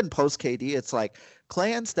KD, it's like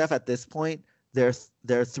Klay and Steph at this point, they're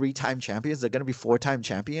 3-time champions. They're going to be 4-time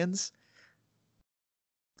champions.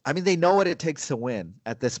 I mean, they know what it takes to win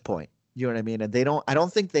at this point. You know what I mean? And I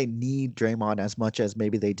don't think they need Draymond as much as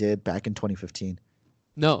maybe they did back in 2015.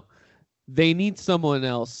 No, they need someone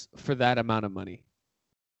else for that amount of money.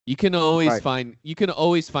 You can always find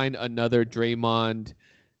another Draymond,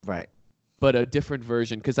 right? But a different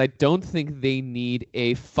version, because I don't think they need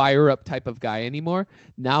a fire up type of guy anymore.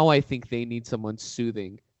 Now I think they need someone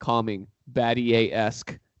soothing, calming,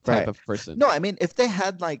 Battier-esque type of person. No, I mean, if they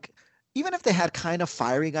had even if they had kind of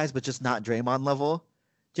fiery guys, but just not Draymond level.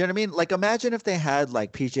 Do you know what I mean? Like, imagine if they had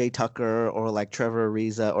like PJ Tucker or like Trevor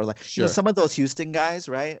Ariza or like some of those Houston guys,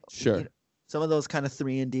 right? Sure. Some of those kind of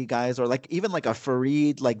 3-and-D guys, or like even like a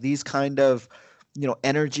Fareed, like these kind of,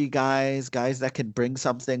 energy guys that can bring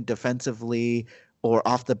something defensively or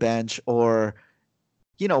off the bench or,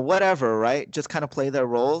 whatever, right? Just kind of play their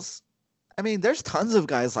roles. I mean, there's tons of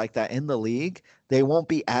guys like that in the league. They won't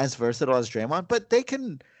be as versatile as Draymond, but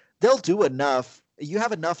they'll do enough. You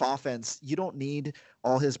have enough offense. You don't need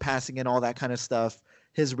all his passing and all that kind of stuff.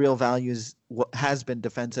 His real value has been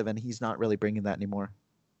defensive, and he's not really bringing that anymore.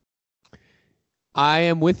 I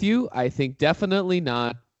am with you. I think definitely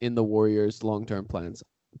not in the Warriors' long-term plans,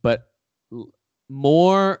 but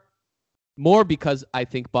more because I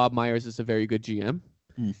think Bob Myers is a very good GM,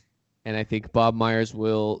 and I think Bob Myers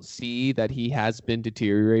will see that he has been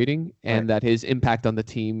deteriorating and that his impact on the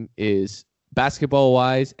team is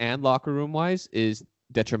basketball-wise and locker room-wise is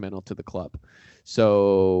detrimental to the club.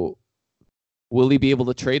 So will he be able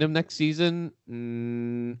to trade him next season?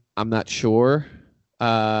 I'm not sure.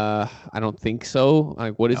 I don't think so.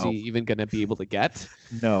 Like, what is he even going to be able to get?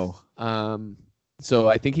 No. So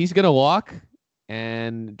I think he's going to walk,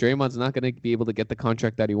 and Draymond's not going to be able to get the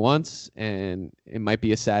contract that he wants, and it might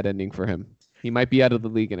be a sad ending for him. He might be out of the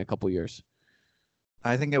league in a couple years.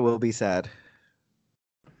 I think it will be sad.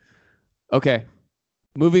 Okay,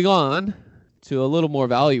 moving on to a little more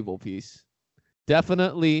valuable piece.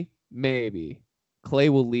 Definitely, maybe, Klay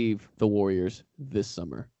will leave the Warriors this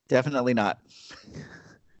summer. Definitely not.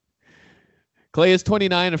 Klay is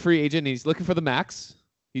 29, a free agent, and he's looking for the max.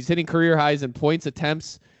 He's hitting career highs in points,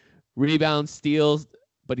 attempts, rebounds, steals,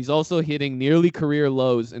 but he's also hitting nearly career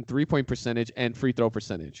lows in three-point percentage and free throw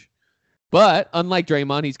percentage. But unlike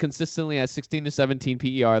Draymond, he's consistently at 16 to 17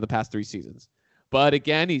 PER the past 3 seasons. But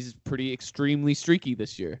again, he's extremely streaky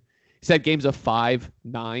this year. He's had games of 5,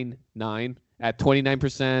 9, 9 at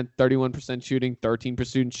 29%, 31% shooting,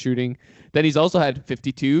 13% shooting. Then he's also had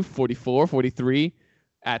 52, 44, 43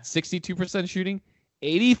 at 62% shooting,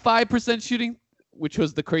 85% shooting, which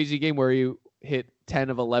was the crazy game where he hit 10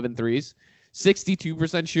 of 11 threes,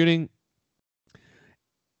 62% shooting.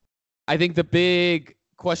 I think the big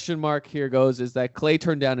question mark here is that Klay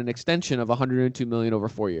turned down an extension of $102 million over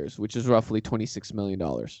 4 years, which is roughly $26 million.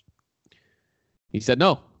 He said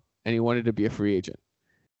no, and he wanted to be a free agent.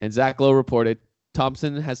 And Zach Lowe reported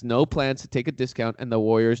Thompson has no plans to take a discount, and the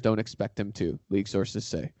Warriors don't expect him to, league sources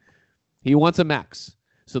say. He wants a max.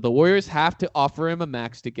 So the Warriors have to offer him a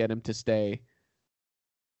max to get him to stay.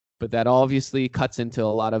 But that obviously cuts into a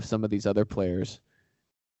lot of some of these other players.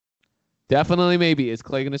 Definitely maybe. Is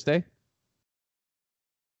Clay going to stay?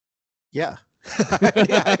 Yeah.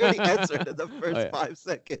 I already answered in the first 5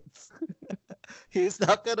 seconds. He's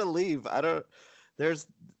not going to leave.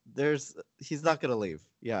 He's not going to leave.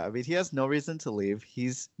 Yeah, I mean, he has no reason to leave.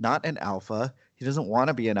 He's not an alpha. He doesn't want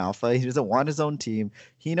to be an alpha. He doesn't want his own team.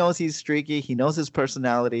 He knows he's streaky. He knows his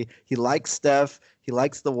personality. He likes Steph. He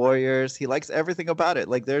likes the Warriors. He likes everything about it.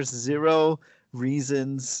 Like, there's zero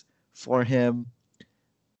reasons for him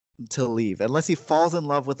to leave unless he falls in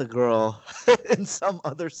love with a girl in some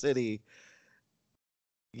other city.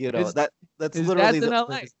 You know, that's literally in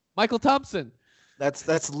LA. Michael Thompson.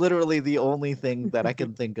 That's literally the only thing that I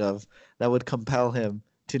can think of that would compel him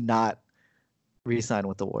to not re-sign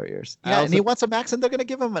with the Warriors. Yeah, and he wants a max, and they're going to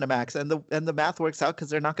give him a max, and the math works out because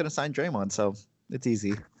they're not going to sign Draymond, so it's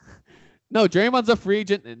easy. No, Draymond's a free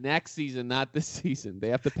agent next season, not this season. They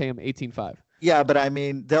have to pay him $18.5. Yeah, but I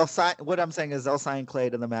mean, they'll sign. What I'm saying is they'll sign Clay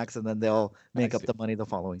to the max, and then they'll make up the money the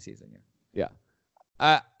following season. Yeah.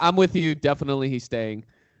 I'm with you. Definitely, he's staying.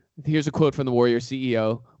 Here's a quote from the Warriors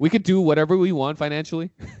CEO. We could do whatever we want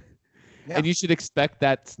financially. Yeah. And you should expect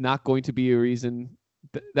that's not going to be a reason.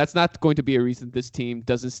 That's not going to be a reason this team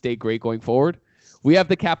doesn't stay great going forward. We have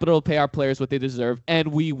the capital to pay our players what they deserve, and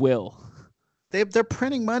we will. They're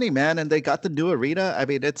printing money, man, and they got the new arena. I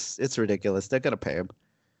mean, it's ridiculous. They're going to pay him.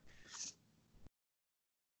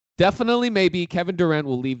 Definitely, maybe Kevin Durant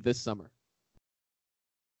will leave this summer.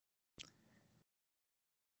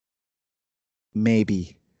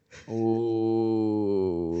 Maybe.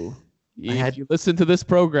 Oh, if you listen to this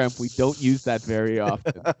program, we don't use that very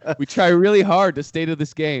often. We try really hard to stay to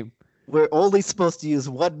this game. We're only supposed to use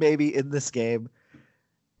one maybe in this game,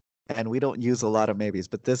 and we don't use a lot of maybes.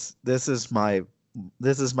 But this is my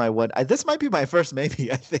one. This might be my first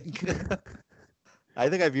maybe. I think. I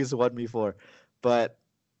think I've used one before, but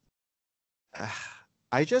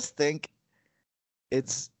I just think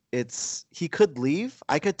it's he could leave.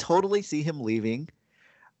 I could totally see him leaving.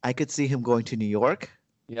 I could see him going to New York.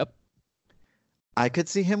 Yep. I could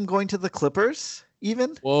see him going to the Clippers,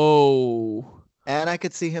 even. Whoa. And I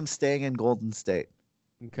could see him staying in Golden State.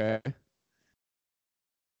 Okay.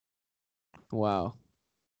 Wow.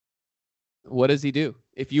 What does he do?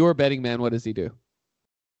 If you were a betting man, what does he do?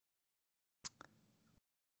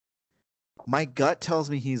 My gut tells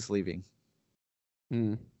me he's leaving.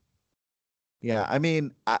 Yeah, I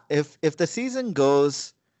mean, if the season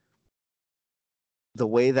goes the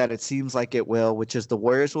way that it seems like it will, which is the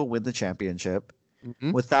Warriors will win the championship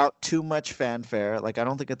without too much fanfare. Like, I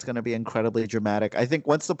don't think it's going to be incredibly dramatic. I think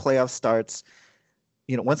once the playoffs starts,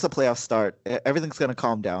 everything's going to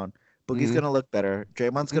calm down. Boogie's going to look better.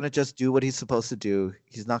 Draymond's going to just do what he's supposed to do.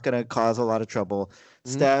 He's not going to cause a lot of trouble.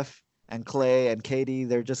 Steph and Clay and KD,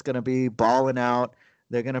 they're just going to be balling out.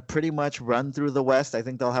 They're going to pretty much run through the West. I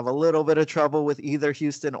think they'll have a little bit of trouble with either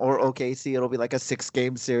Houston or OKC. It'll be like a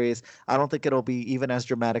 6-game series. I don't think it'll be even as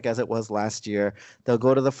dramatic as it was last year. They'll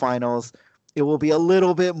go to the finals. It will be a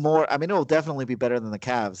little bit more. I mean, it will definitely be better than the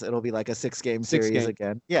Cavs. It'll be like a 6-game series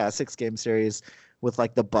again. Yeah, a 6-game series with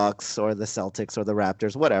like the Bucks or the Celtics or the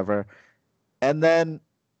Raptors, whatever. And then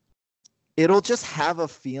it'll just have a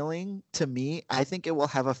feeling, to me, I think it will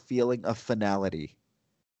have a feeling of finality.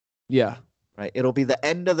 Yeah. Right. It'll be the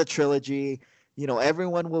end of the trilogy. You know,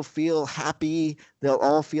 everyone will feel happy. They'll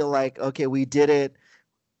all feel like, okay, we did it.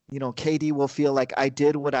 You know, KD will feel like I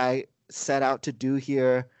did what I set out to do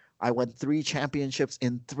here. I won 3 championships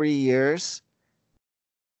in 3 years.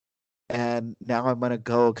 And now I'm going to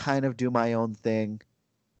go kind of do my own thing.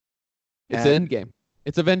 It's Endgame.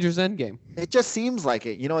 It's Avengers Endgame. It just seems like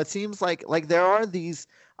it. You know, it seems like there are these,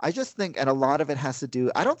 I just think, and a lot of it has to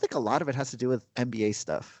do, I don't think a lot of it has to do with NBA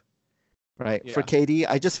stuff. Right. Yeah. For KD,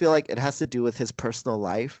 I just feel like it has to do with his personal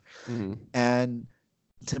life. And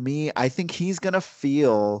to me, I think he's going to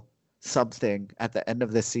feel something at the end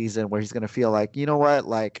of this season where he's going to feel like, you know what,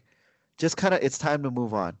 like, just kind of, it's time to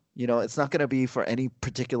move on. You know, it's not going to be for any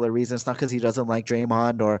particular reason. It's not because he doesn't like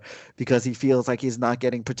Draymond or because he feels like he's not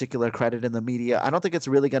getting particular credit in the media. I don't think it's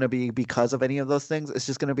really going to be because of any of those things. It's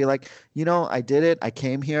just going to be like, you know, I did it. I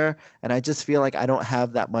came here and I just feel like I don't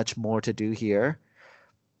have that much more to do here.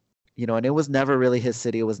 You know, and it was never really his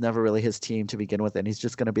city. It was never really his team to begin with. And he's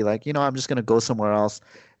just going to be like, you know, I'm just going to go somewhere else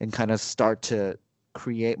and kind of start to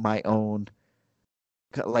create my own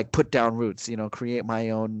like put down roots, create my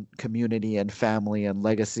own community and family and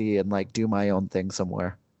legacy and like do my own thing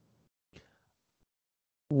somewhere.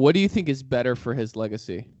 What do you think is better for his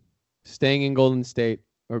legacy? Staying in Golden State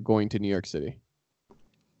or going to New York City?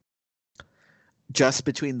 Just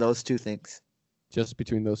between those two things. Just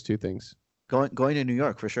between those two things. Going to New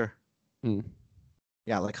York for sure.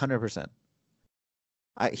 Yeah, like 100%.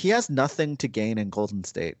 He has nothing to gain in Golden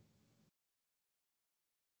State.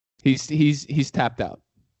 He's tapped out.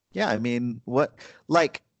 Yeah, I mean, what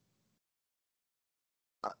like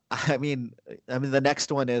I mean the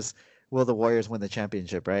next one is, will the Warriors win the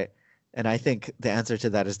championship, right? And I think the answer to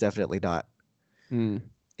that is definitely not. In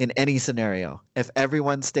any scenario. If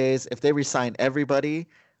everyone stays, if they resign everybody,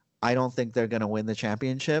 I don't think they're going to win the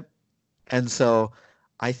championship. And so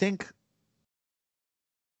I think,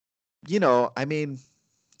 I mean,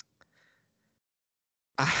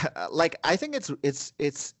 I think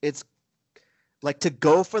it's like to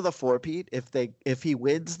go for the four-peat. If he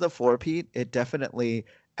wins the four-peat, it definitely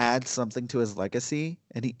adds something to his legacy,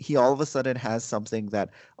 and he all of a sudden has something that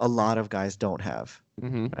a lot of guys don't have.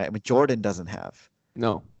 Right? I mean, Jordan doesn't have.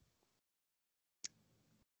 No.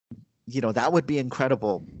 That would be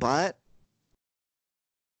incredible, but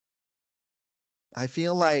I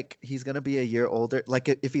feel like he's gonna be a year older. Like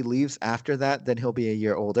if he leaves after that, then he'll be a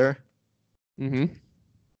year older.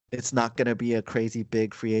 It's not gonna be a crazy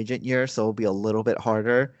big free agent year, so it'll be a little bit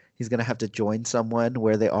harder. He's gonna have to join someone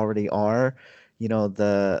where they already are.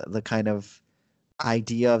 The kind of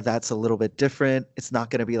idea of that's a little bit different. It's not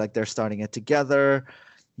gonna be like they're starting it together,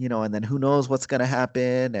 and then who knows what's gonna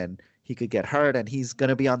happen, and he could get hurt, and he's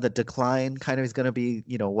gonna be on the decline. Kind of, he's gonna be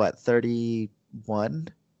 31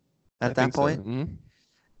 at that point. So.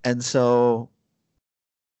 And so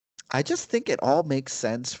I just think it all makes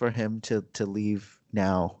sense for him to leave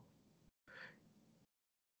now.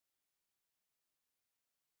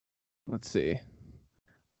 Let's see.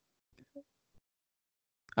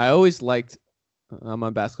 I always liked, I'm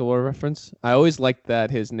on Basketball Reference, I always liked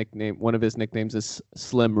that one of his nicknames is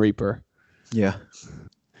Slim Reaper. Yeah.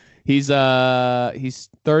 He's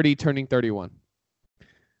 30, turning 31.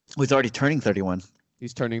 He's already turning 31.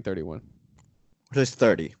 He's turning 31. So he's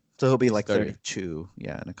 30. So he'll be like 32, in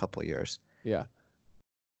a couple of years. Yeah.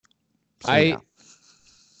 So,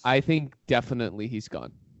 I think definitely he's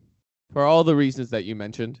gone. For all the reasons that you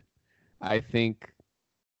mentioned, I think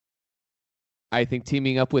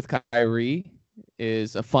teaming up with Kyrie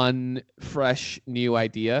is a fun, fresh, new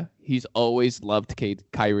idea. He's always loved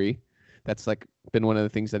Kyrie. That's like been one of the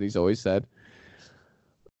things that he's always said.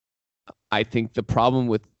 I think the problem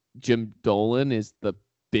with Jim Dolan is the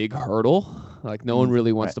big hurdle. Like no one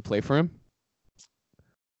really wants to play for him.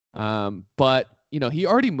 But he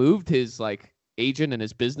already moved his like agent and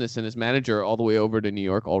his business and his manager all the way over to New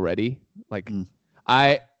York already. Like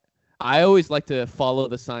I always like to follow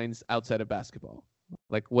the signs outside of basketball.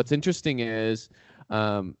 Like what's interesting is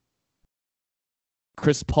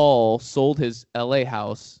Chris Paul sold his LA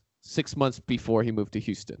house 6 months before he moved to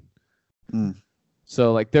Houston.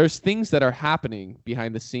 So like there's things that are happening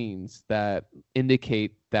behind the scenes that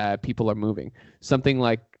indicate that people are moving. Something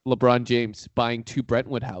like LeBron James buying 2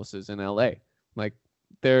 Brentwood houses in LA. Like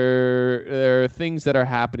there are things that are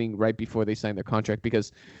happening right before they sign their contract,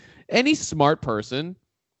 because any smart person,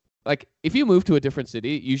 like if you move to a different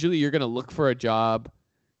city, usually you're going to look for a job,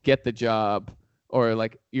 get the job, or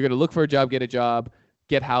like you're going to look for a job, get a job,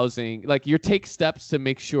 get housing. Like you take steps to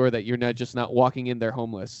make sure that you're not walking in there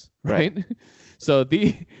homeless, right? So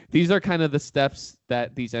these are kind of the steps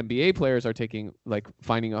that these NBA players are taking, like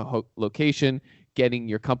finding a location, getting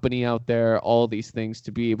your company out there, all these things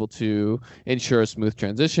to be able to ensure a smooth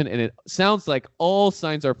transition. And it sounds like all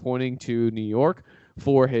signs are pointing to New York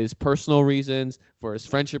for his personal reasons, for his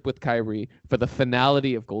friendship with Kyrie, for the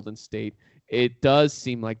finality of Golden State. It does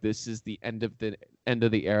seem like this is the end of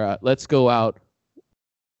the era. Let's go out,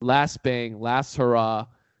 last bang, last hurrah,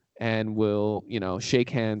 and we'll, shake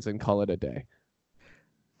hands and call it a day.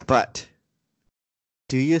 But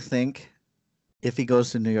do you think if he goes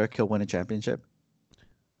to New York, he'll win a championship?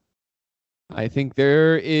 I think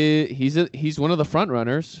he's one of the front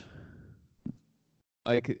runners.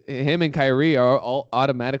 Like him and Kyrie are all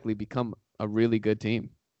automatically become a really good team.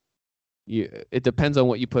 It depends on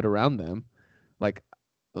what you put around them. Like,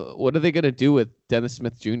 what are they gonna do with Dennis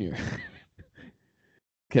Smith Jr.?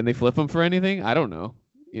 Can they flip him for anything? I don't know.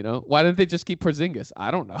 Why didn't they just keep Porzingis? I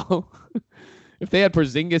don't know. If they had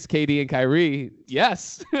Porzingis, KD, and Kyrie,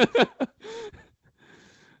 yes.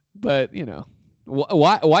 But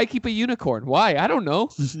why keep a unicorn? Why? I don't know.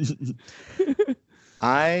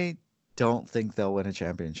 I don't think they'll win a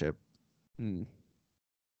championship.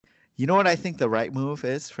 You know what I think the right move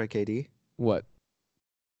is for KD? What?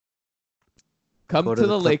 Come Go to to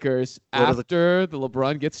the the Lakers go to the after the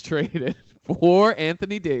LeBron gets traded for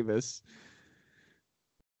Anthony Davis.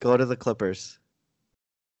 go to the Clippers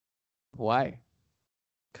Why?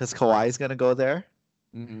 because Kawhi's gonna go there,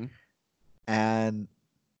 Mm-hmm. and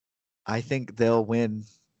I think they'll win.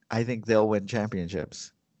 I think they'll win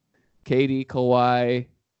championships. KD, Kawhi,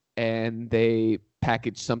 and they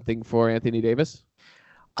package something for Anthony Davis.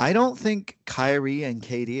 I don't think Kyrie and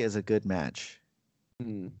KD is a good match.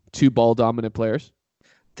 Two ball dominant players.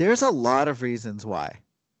 There's a lot of reasons why.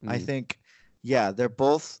 I Mm. think, yeah, they're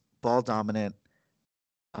both ball dominant.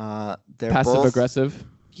 They're Passive both aggressive.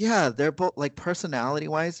 Yeah, they're both like personality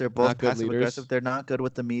wise, they're both Not good passive leaders. aggressive. They're not good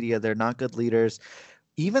with the media. They're not good leaders.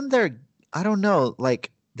 Even their, I don't know, like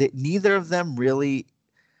neither of them really.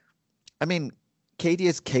 I mean, KD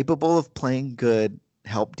is capable of playing good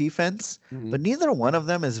help defense, Mhm. but neither one of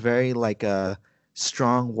them is very like a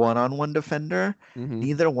strong one-on-one defender. Mhm.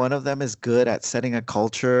 Neither one of them is good at setting a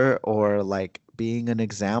culture or like being an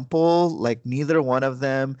example. Like neither one of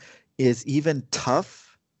them is even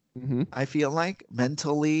tough. Mhm. I feel like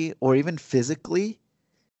mentally or even physically.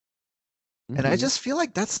 And I Mhm. just feel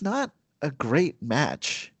like that's not a great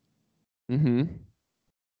match. Mhm.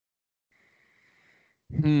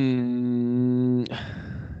 Hmm.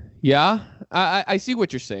 Yeah, I see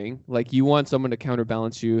what you're saying. Like you want someone to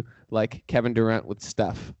counterbalance you, like Kevin Durant with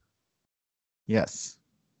Steph, Yes.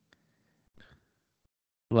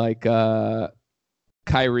 like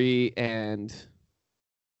Kyrie and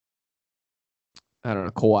I don't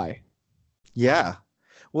know Kawhi. Yeah.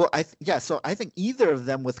 Well, yeah, so I think either of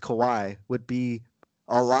them with Kawhi would be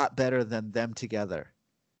a lot better than them together.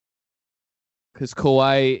 Because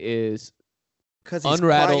Kawhi is Because he's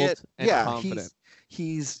unrattled quiet. and Yeah, confident.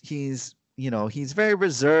 he's very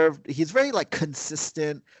reserved. He's very like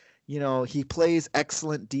consistent. He plays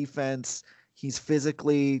excellent defense. He's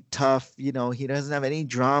physically tough. He doesn't have any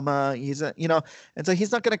drama. And so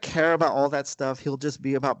he's not going to care about all that stuff. He'll just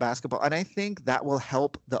be about basketball. And I think that will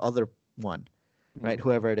help the other one, right?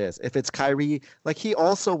 Whoever it is. If it's Kyrie, like he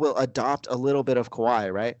also will adopt a little bit of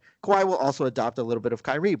Kawhi, right? Kawhi will also adopt a little bit of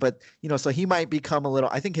Kyrie, but so he might become a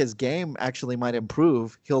little. I think his game actually might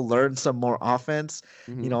improve. He'll learn some more offense.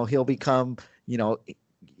 Mhm. He'll become.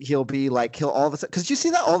 He'll be like he'll all of a sudden because you see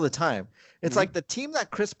that all the time. It's Mhm. like the team that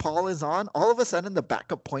Chris Paul is on, all of a sudden the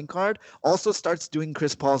backup point guard also starts doing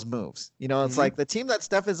Chris Paul's moves. It's Mhm. like the team that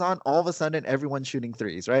Steph is on, all of a sudden everyone's shooting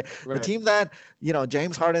threes, right? The Right. team that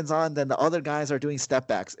James Harden's on, then the other guys are doing step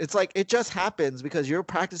backs. It's like it just happens because you're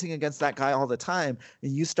practicing against that guy all the time,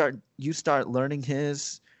 and you start learning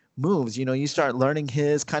his moves. You start learning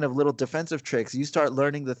his kind of little defensive tricks. You start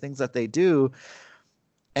learning the things that they do,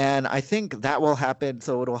 and I think that will happen.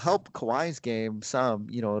 So it'll help Kawhi's game some.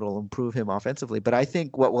 It'll improve him offensively. But I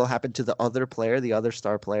think what will happen to the other player, the other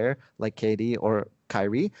star player like KD or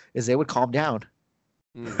Kyrie, is they would calm down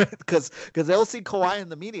Mm. because they'll see Kawhi in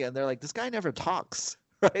the media and they're like, this guy never talks,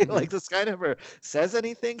 right? Mhm. Like this guy never says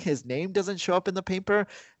anything. His name doesn't show up in the paper,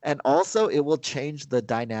 and also it will change the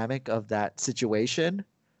dynamic of that situation,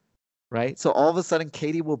 right? So all of a sudden,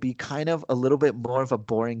 KD will be kind of a little bit more of a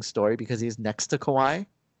boring story because he's next to Kawhi,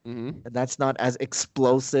 Mhm. and that's not as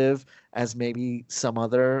explosive as maybe some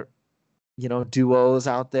other duos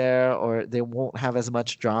out there, or they won't have as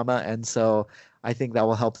much drama, and so I think that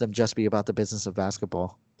will help them just be about the business of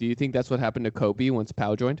basketball. Do you think that's what happened to Kobe once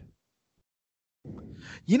Pau joined?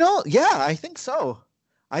 Yeah, I think so.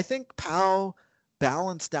 I think Pau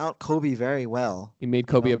balanced out Kobe very well. He made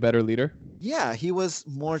Kobe know? a better leader, Yeah, he was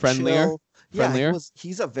more friendlier, chill. Yeah, friendlier.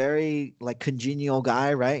 he's a very like congenial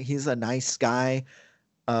guy, right? He's a nice guy.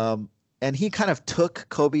 Um, and he kind of took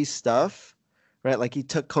Kobe's stuff, right? Like he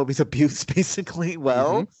took Kobe's abuse basically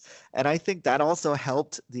well. Mhm. And I think that also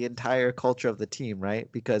helped the entire culture of the team, right?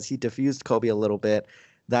 Because he diffused Kobe a little bit.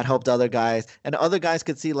 That helped other guys. And other guys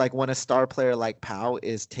could see like when a star player like Pau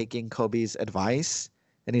is taking Kobe's advice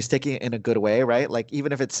and he's taking it in a good way, right? Like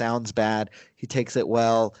even if it sounds bad, he takes it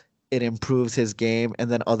well. It improves his game. And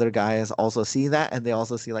then other guys also see that and they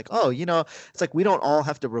also see like, oh, it's like we don't all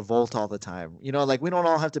have to revolt all the time. Like we don't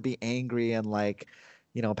all have to be angry and like,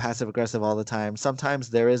 passive aggressive all the time. Sometimes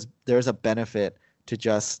there's a benefit to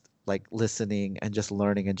just like listening and just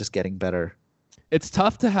learning and just getting better. It's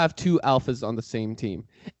tough to have two alphas on the same team.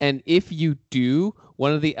 And if you do,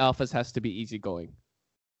 one of the alphas has to be easygoing.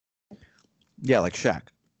 Yeah, like Shaq.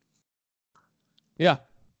 Yeah.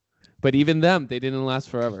 But even them, they didn't last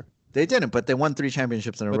forever. They didn't, but they won 3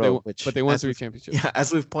 championships in a row, But they won as 3 we've- championships. Yeah,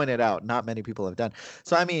 as we've pointed out, not many people have done.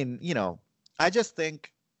 So I mean, I just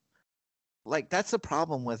think like that's the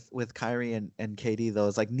problem with Kyrie and KD though.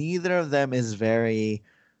 It's like neither of them is very.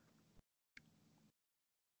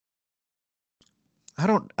 I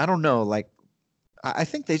don't know. Like I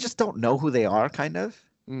think they just don't know who they are, kind of.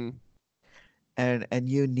 Mm, And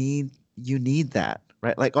you need that,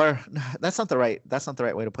 right? Like, or that's not the right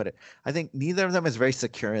way to put it. I think neither of them is very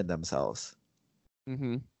secure in themselves.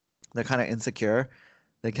 mm-hmm. They're kind of insecure.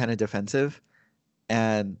 They're kind of defensive,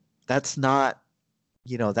 and that's not,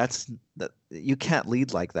 you can't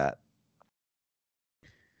lead like that.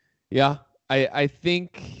 Yeah, I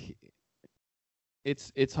think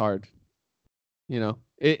it's hard. You know,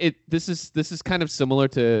 this is kind of similar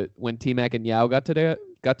to when T Mac and Yao got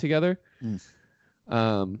together.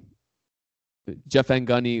 Mm. Jeff Van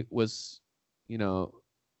Gundy was,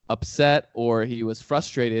 upset, or he was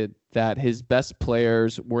frustrated that his best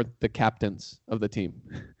players weren't the captains of the team.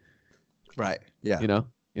 Right. Yeah.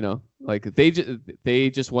 Like they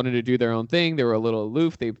just wanted to do their own thing. They were a little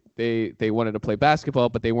aloof. They wanted to play basketball,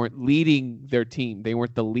 but they weren't leading their team. They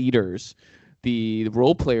weren't the leaders. The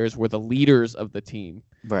role players were the leaders of the team.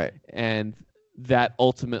 Right. And that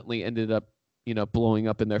ultimately ended up, blowing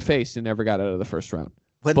up in their face and never got out of the first round.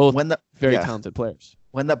 Both very talented players.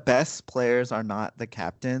 When the best players are not the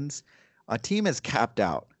captains, a team is capped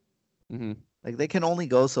out. Mm-hmm. Like they can only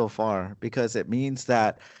go so far because it means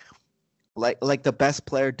that like the best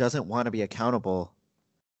player doesn't want to be accountable.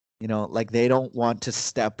 Like they don't want to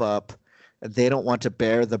step up. They don't want to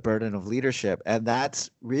bear the burden of leadership. And that's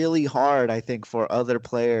really hard, I think, for other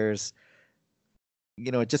players.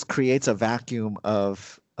 It just creates a vacuum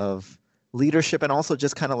of leadership and also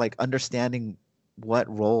just kind of like understanding what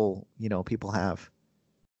role, people have.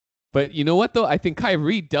 But you know what, though? I think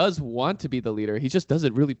Kyrie does want to be the leader. He just does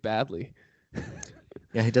it really badly.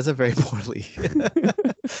 Yeah, he does it very poorly.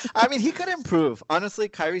 I mean, he could improve. Honestly,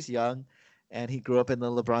 Kyrie's young, and he grew up in the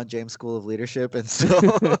LeBron James School of Leadership. And so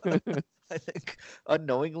I think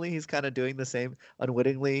unknowingly, he's kind of doing the same.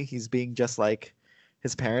 Unwittingly, he's being just like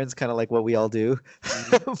his parents, kind of like what we all do.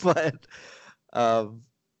 But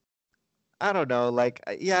I don't know. Like,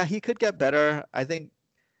 yeah, he could get better, I think.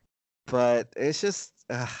 But it's just,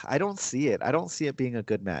 I don't see it. I don't see it being a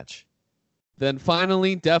good match. Then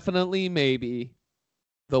finally, definitely, maybe,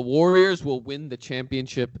 the Warriors will win the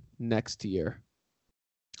championship next year.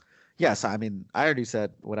 Yes, I mean, I already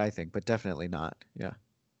said what I think, but definitely not. Yeah.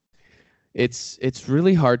 It's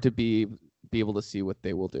really hard to be able to see what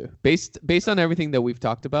they will do. Based on everything that we've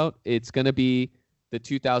talked about, it's going to be the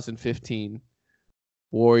 2015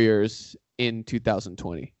 Warriors in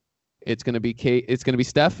 2020. It's going to be it's going to be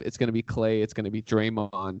Steph, it's going to be Clay, it's going to be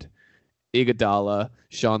Draymond, Iguodala,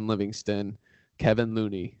 Sean Livingston, Kevin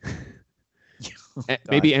Looney. God,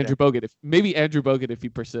 maybe Andrew Bogut if he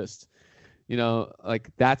persists. Like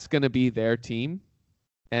that's going to be their team.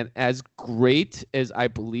 And as great as I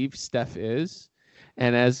believe Steph is,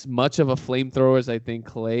 and as much of a flamethrower as I think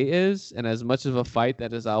Clay is, and as much of a fight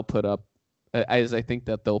that as I think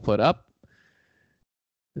that they'll put up,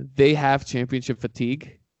 they have championship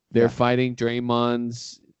fatigue. They're fighting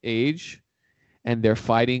Draymond's age, and they're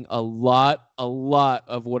fighting a lot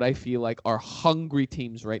of what I feel like are hungry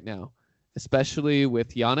teams right now, especially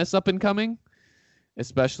with Giannis up and coming,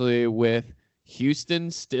 especially with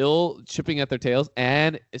Houston still chipping at their tails,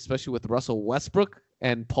 and especially with Russell Westbrook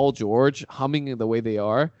and Paul George humming the way they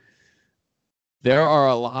are. There are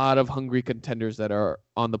a lot of hungry contenders that are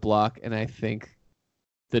on the block, and I think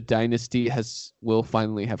the dynasty will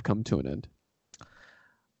finally have come to an end.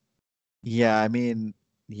 Yeah, I mean,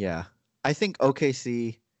 yeah. I think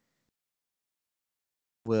OKC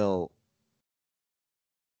will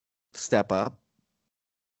step up.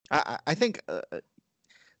 I think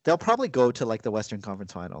they'll probably go to like the Western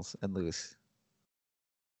Conference Finals and lose.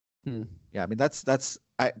 Yeah, I mean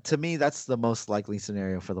to me that's the most likely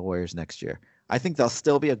scenario for the Warriors next year. I think they'll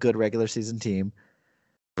still be a good regular season team,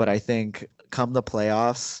 but I think come the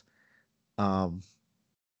playoffs,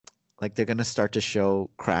 like they're gonna start to show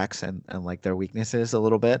cracks and like their weaknesses a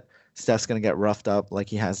little bit. Steph's gonna get roughed up like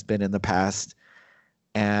he has been in the past,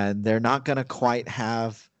 and they're not gonna quite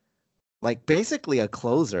have like basically a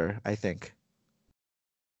closer, I think.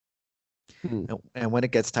 And when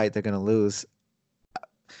it gets tight, they're gonna lose.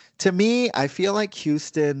 To me, I feel like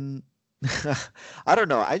Houston. I don't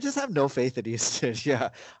know. I just have no faith in Houston. Yeah,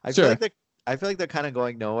 I feel like they're kind of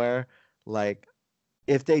going nowhere. Like,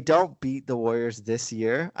 if they don't beat the Warriors this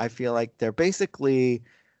year, I feel like they're basically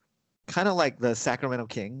kind of like the Sacramento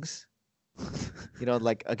Kings.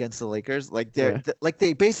 Like against the Lakers. Like like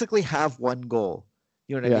they basically have one goal.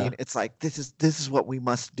 You know what I mean? It's like this is what we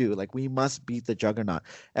must do. Like we must beat the Juggernaut.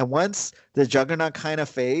 And once the Juggernaut kind of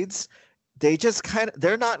fades, they just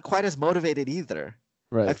they're not quite as motivated either.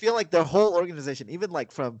 I Right. feel like their whole organization, even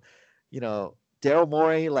like from, Daryl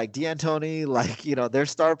Morey, like D'Antoni, like, their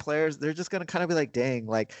star players, they're just gonna kind of be like, dang,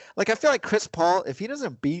 like I feel like Chris Paul, if he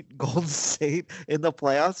doesn't beat Golden State in the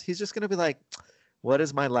playoffs, he's just gonna be like, what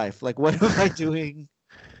is my life? Like, what am I doing?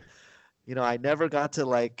 I never got to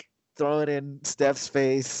like throw it in Steph's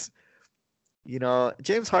face.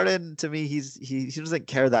 James Harden, to me, he doesn't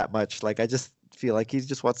care that much. Like, I just feel like he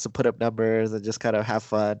just wants to put up numbers and just kind of have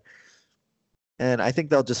fun. And I think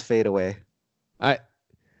they'll just fade away. I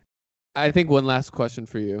think one last question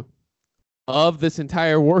for you. Of this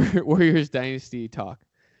entire Warriors dynasty talk,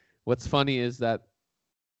 what's funny is that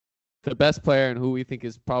the best player and who we think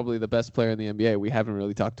is probably the best player in the NBA, we haven't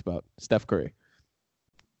really talked about, Steph Curry.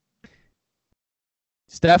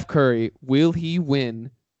 Steph Curry, will he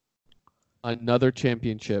win another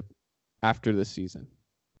championship after this season?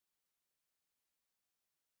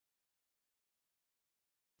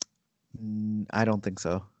 I don't think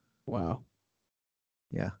so. Wow.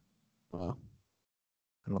 Yeah. Wow.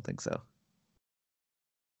 I don't think so.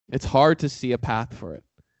 It's hard to see a path for it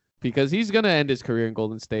because he's going to end his career in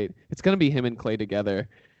Golden State. It's going to be him and Klay together.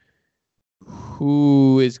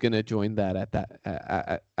 Who is going to join that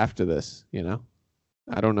after this,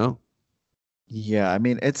 I don't know. Yeah, I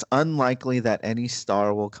mean, it's unlikely that any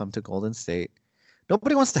star will come to Golden State.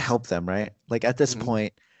 Nobody wants to help them, right? Like at this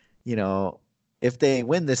point, if they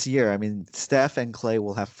win this year, I mean, Steph and Klay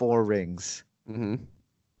will have 4 rings. Mm-hmm.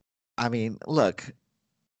 I mean, look,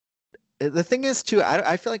 the thing is too,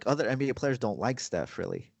 I feel like other NBA players don't like Steph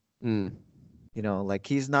really. Like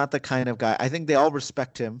he's not the kind of guy. I think they all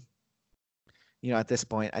respect him. At this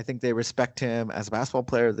point, I think they respect him as a basketball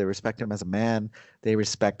player. They respect him as a man. They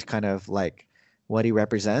respect kind of like what he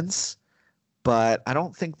represents. But I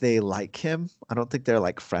don't think they like him. I don't think they're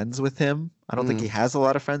like friends with him. I don't think he has a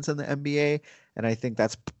lot of friends in the NBA. And I think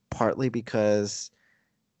that's partly because,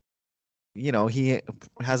 he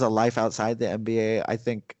has a life outside the NBA. I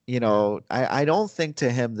think, I don't think to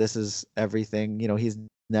him this is everything. He's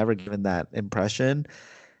never given that impression.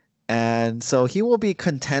 And so he will be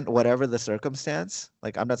content whatever the circumstance.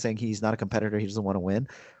 Like, I'm not saying he's not a competitor. He doesn't want to win.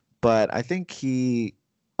 But I think I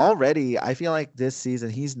feel like this season,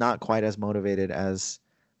 he's not quite as motivated as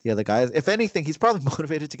the other guys. If anything, he's probably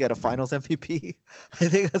motivated to get a finals MVP. I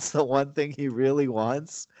think that's the one thing he really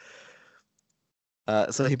wants.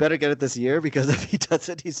 So he better get it this year because if he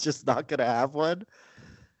doesn't, he's just not going to have one.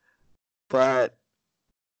 But,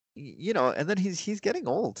 and then he's getting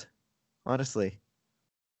old, honestly.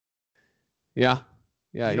 Yeah.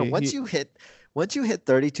 Once you hit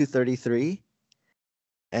 32, 33,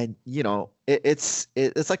 and it's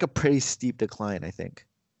like a pretty steep decline, I think.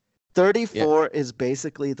 34 is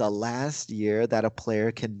basically the last year that a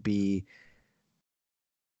player can be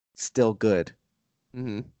still good.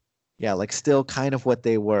 Mm-hmm. Yeah, like still kind of what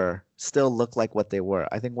they were, still look like what they were.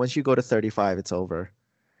 I think once you go to 35, it's over.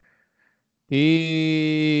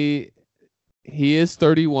 He is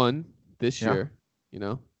 31 this year,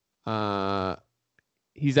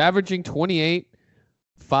 he's averaging 28,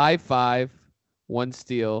 5-5, 1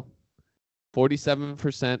 steal,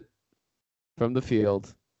 47% from the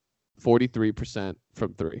field, 43%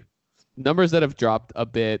 from 3. Numbers that have dropped a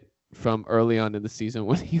bit from early on in the season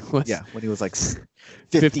when he was like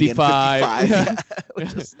 55. I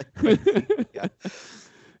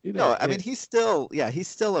mean, he's still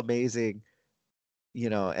amazing,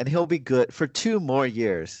 and he'll be good for 2 more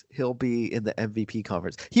years. He'll be in the MVP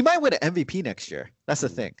conference. He might win an MVP next year. That's the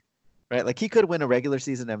thing, right? Like he could win a regular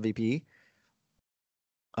season MVP,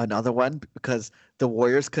 another one, because the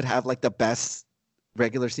Warriors could have like the best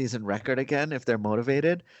regular season record again if they're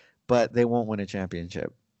motivated, but they won't win a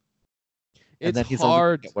championship. It's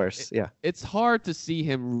hard. Worse. It's hard to see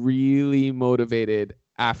him really motivated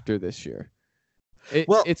after this year.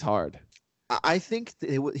 It's hard. I think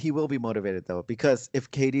he will be motivated though, because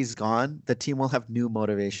if KD's gone, the team will have new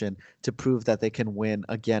motivation to prove that they can win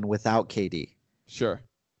again without KD. Sure.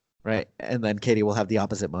 Right, and then KD will have the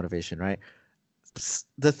opposite motivation, right?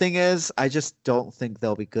 The thing is, I just don't think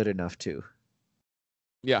they'll be good enough to.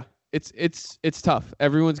 Yeah, it's tough.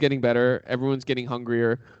 Everyone's getting better. Everyone's getting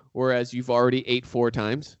hungrier. Whereas you've already ate 4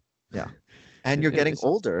 times. Yeah. And you're getting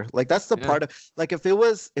older. Like that's the part of like if he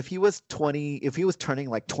was turning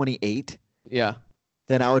like 28, yeah,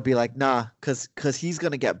 then I would be like, nah, cause he's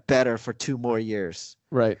gonna get better for 2 more years.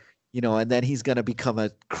 Right. And then he's gonna become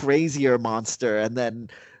a crazier monster, and then,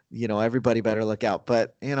 everybody better look out.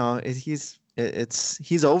 But he's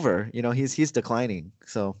over. He's declining.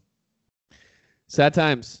 So sad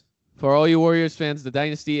times. For all you Warriors fans, the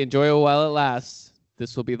dynasty, enjoy it while it lasts.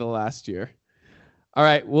 This will be the last year. All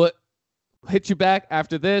right. Well, hit you back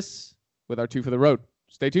after this with our 2 for the road.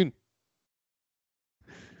 Stay tuned.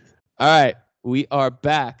 All right. We are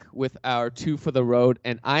back with our 2 for the road,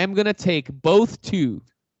 and I am going to take both 2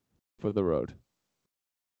 for the road.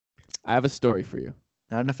 I have a story for you.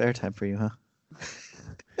 Not enough airtime for you, huh?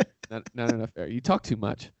 Not enough air. You talk too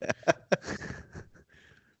much.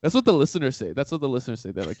 That's what the listeners say.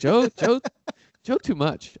 They're like, Joe, too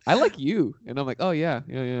much. I like you. And I'm like, oh, yeah.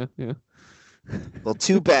 Well,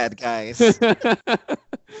 too bad, guys.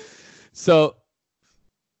 So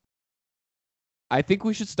I think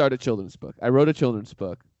we should start a children's book. I wrote a children's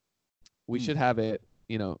book. We should have it,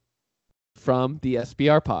 from the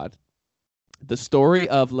SBR pod. The story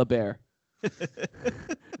of LeBear.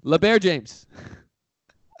 LeBear James.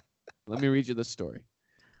 Let me read you the story.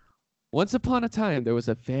 Once upon a time, there was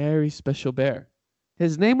a very special bear.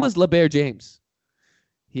 His name was LeBear James.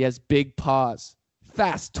 He has big paws,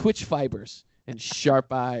 fast twitch fibers, and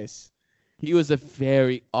sharp eyes. He was a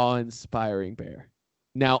very awe-inspiring bear.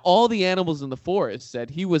 Now, all the animals in the forest said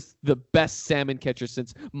he was the best salmon catcher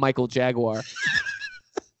since Michael Jaguar.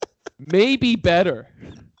 Maybe better.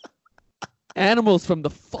 Animals from the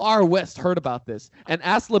far west heard about this and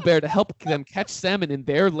asked LeBear to help them catch salmon in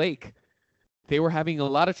their lake. They were having a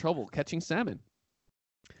lot of trouble catching salmon.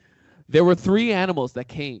 There were 3 animals that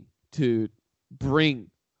came to bring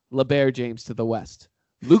LeBear James to the west.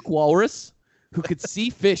 Luke Walrus, who could see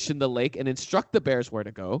fish in the lake and instruct the bears where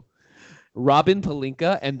to go. Robin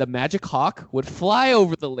Palinka and the Magic Hawk would fly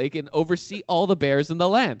over the lake and oversee all the bears in the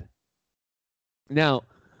land. Now,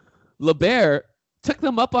 LeBear took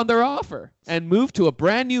them up on their offer and moved to a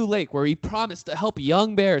brand new lake where he promised to help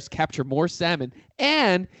young bears capture more salmon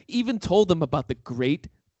and even told them about the great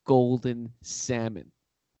golden salmon.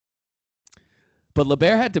 But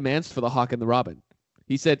LeBear had demands for the hawk and the robin.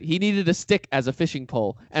 He said he needed a stick as a fishing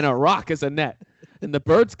pole and a rock as a net. And the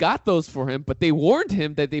birds got those for him, but they warned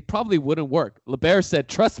him that they probably wouldn't work. LeBear said,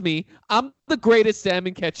 "Trust me, I'm the greatest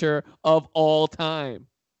salmon catcher of all time."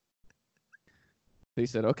 They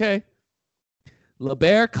said, okay.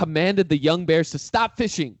 LeBear commanded the young bears to stop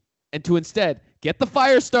fishing and to instead get the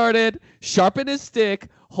fire started, sharpen his stick,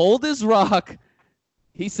 hold his rock.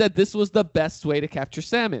 He said this was the best way to capture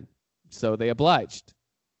salmon, so they obliged.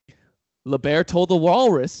 LeBear told the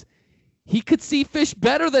walrus he could see fish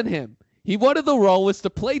better than him. He wanted the walrus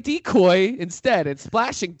to play decoy instead and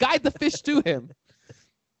splash and guide the fish to him.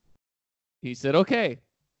 He said, okay.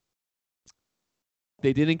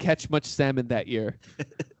 They didn't catch much salmon that year.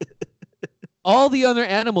 All the other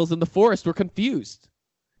animals in the forest were confused.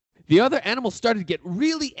 The other animals started to get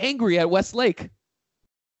really angry at Westlake.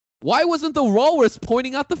 Why wasn't the walrus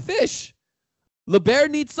pointing out the fish?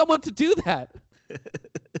 LeBear needs someone to do that.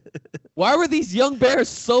 Why were these young bears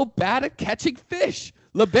so bad at catching fish?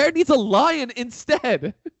 LeBear needs a lion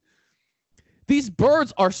instead. These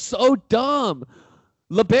birds are so dumb.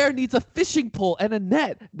 LeBear needs a fishing pole and a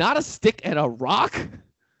net, not a stick and a rock.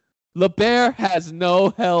 LeBear has no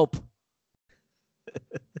help.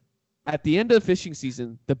 At the end of the fishing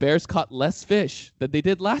season, the bears caught less fish than they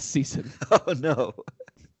did last season. Oh, no.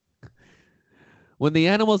 When the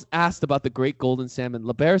animals asked about the great golden salmon,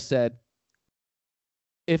 LeBear said,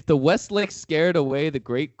 if the Westlake scared away the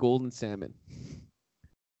great golden salmon,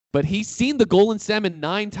 but he's seen the golden salmon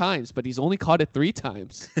 9 times, but he's only caught it 3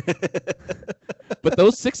 times. But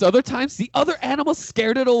those 6 other times, the other animals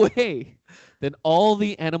scared it away. Then all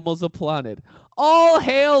the animals applauded. All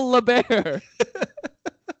hail LeBear!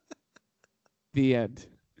 The end.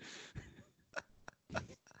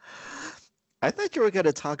 I thought you were going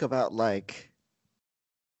to talk about, like,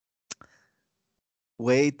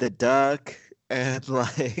 Wade the Duck and,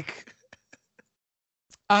 like...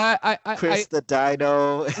 Chris the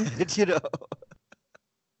Dino,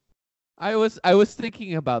 I was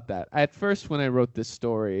thinking about that. At first, when I wrote this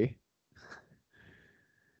story,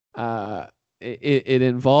 it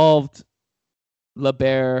involved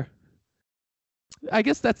LeBear. I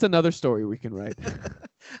guess that's another story we can write.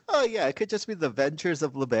 Oh, yeah. It could just be the Adventures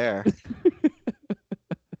of LeBear.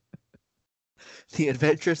 The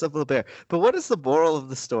Adventures of LeBear. But what is the moral of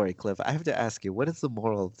the story, Cliff? I have to ask you, what is the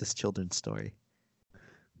moral of this children's story?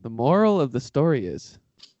 The moral of the story is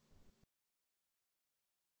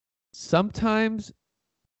sometimes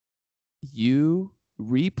you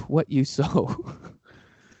reap what you sow.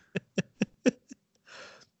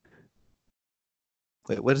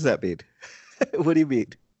 Wait, what does that mean? What do you mean?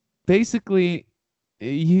 Basically,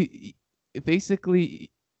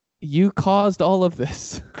 you caused all of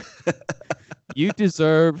this. You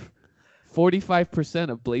deserve 45%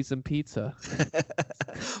 of Blazing Pizza.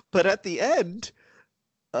 But at the end,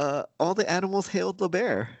 all the animals hailed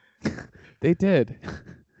LeBear. They did.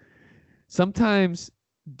 sometimes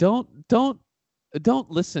don't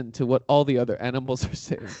listen to what all the other animals are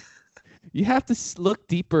saying. You have to look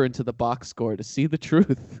deeper into the box score to see the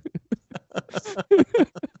truth.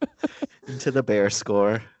 Into the bear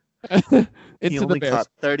score. He Into only the caught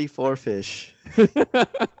 34 fish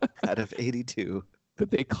out of 82.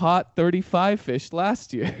 But they caught 35 fish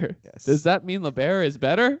last year. Yes. Does that mean LeBaire is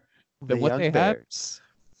better than The what young they had? bears.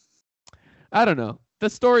 I don't know. The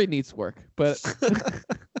story needs work, but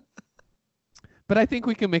but I think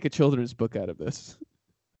we can make a children's book out of this.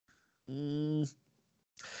 Mm,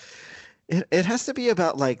 it has to be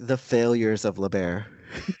about like the failures of LeBaire.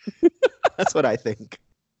 That's what I think.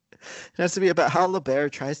 It has to be about how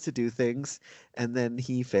LeBaire tries to do things and then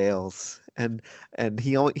he fails, and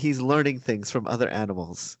he's learning things from other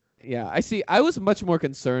animals. Yeah, I see. I was much more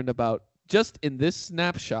concerned about just in this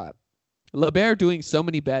snapshot, LeBaire doing so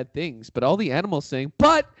many bad things, but all the animals saying,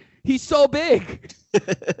 "But he's so big.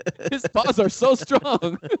 His paws are so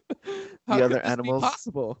strong." How The could other this be animals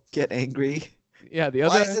possible? get angry. Yeah, the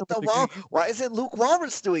other. Why isn't Luke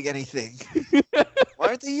Walrus doing anything? Why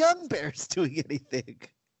aren't the young bears doing anything?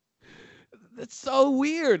 That's so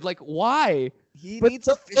weird. Like, why? He But needs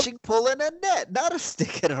a fishing pole and a net, not a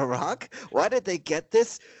stick and a rock. Why did they get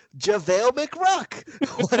this JaVale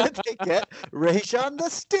McRock? Why did they get Rajon the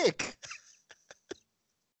stick?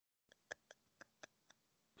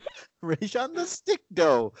 Rajon the stick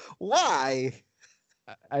dough. Why?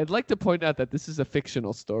 I'd like to point out that this is a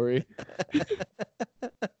fictional story.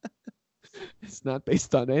 It's not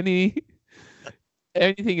based on anything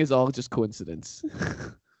is all just coincidence.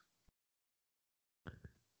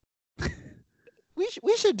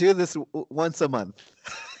 We should do this once a month.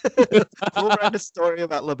 We'll write a story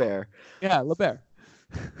about LeBaire. Yeah, LeBaire.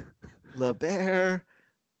 LeBaire.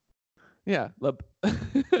 Yeah,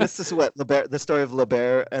 This is what LeBaire. The story of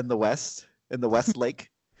LeBaire and the West in the West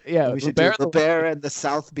Lake. yeah, We should do LeBaire and the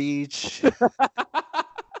South Beach.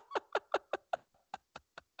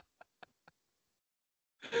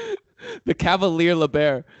 The Cavalier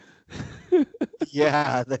LeBaire.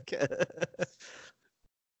 Yeah,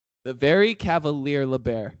 The very Cavalier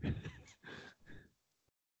LeBaire.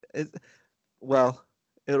 Well,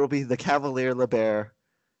 it'll be the Cavalier LeBaire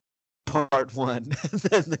Part 1, and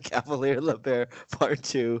then the Cavalier LeBaire Part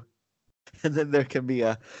 2, and then there can be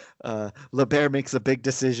a LeBaire makes a big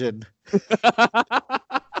decision.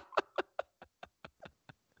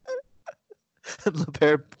 And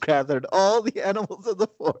LeBaire gathered all the animals of the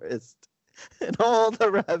forest, and all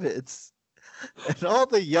the rabbits, and all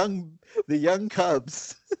the young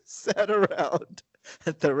cubs sat around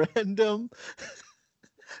at the random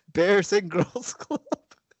Bears and Girls Club.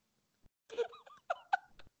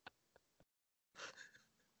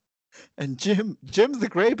 And Jim the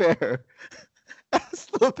gray bear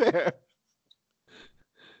asked LeBaire,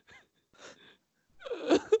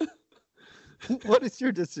 "What is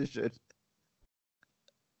your decision?"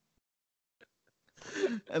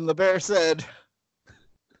 And LeBaire said,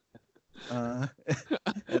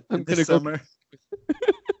 "This summer,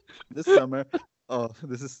 this summer. Oh,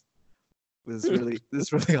 this is really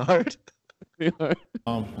hard."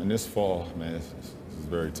 And this fall, man, this is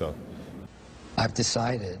very tough. I've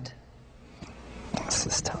decided this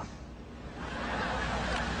is tough.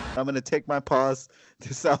 I'm gonna take my paws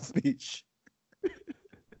to South Beach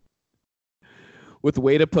with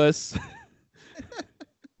Waitapus.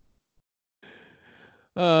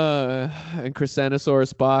 And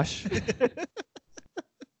Chrysanosaurus Bosch.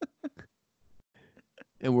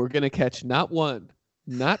 And we're going to catch not 1,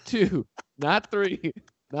 not 2, not 3,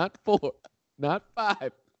 not 4, not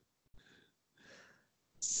 5,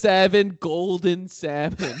 7 golden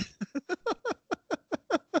salmon.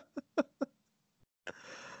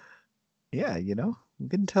 Yeah, we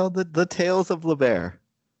can tell the tales of LeBaire.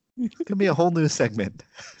 It's going to be a whole new segment.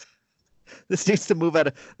 This needs to move out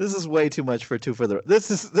of. This is way too much for Two for the.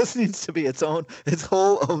 This needs to be its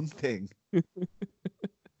whole own thing.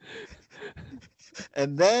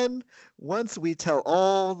 And then once we tell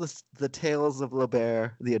all the tales of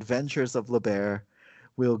LeBaire, the adventures of LeBaire,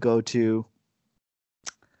 we'll go to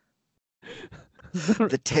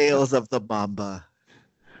the tales of the Mamba.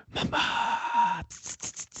 Mamba.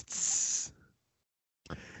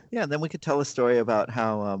 Yeah, and then we could tell a story about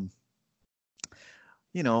how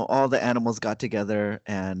all the animals got together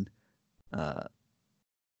and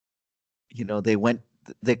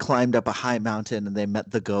they climbed up a high mountain and they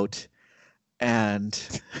met the goat. And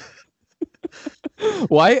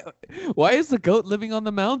why is the goat living on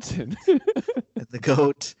the mountain? And the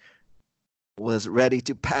goat was ready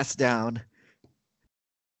to pass down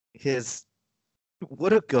his. What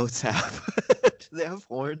do goats have? Do they have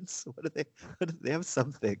horns? What do they have?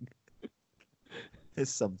 Something.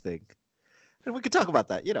 is something. And we could talk about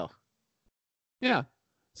that, you know. Yeah.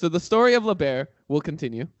 So the story of LeBear will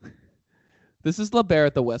continue. This is LeBear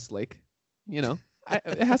at the Westlake. You know,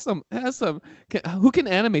 it has some. Who can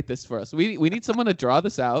animate this for us? We need someone to draw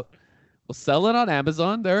this out. We'll sell it on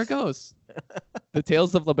Amazon. There it goes. The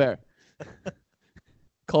Tales of LeBear.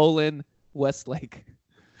 Westlake.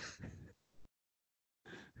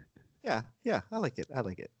 Yeah, I like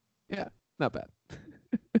it. Yeah, not bad.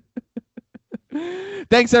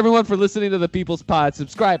 Thanks everyone for listening to the People's Pod.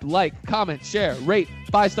 Subscribe, like, comment, share, rate.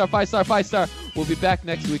 5-star, 5-star, 5-star. We'll be back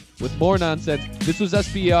next week with more nonsense. This was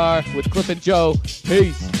SBR with Cliff and Joe.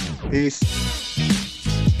 Peace. Peace.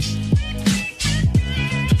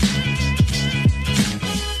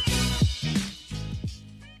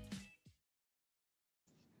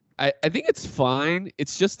 I think it's fine.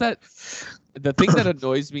 It's just that the thing that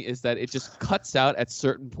annoys me is that it just cuts out at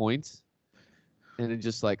certain points. And it's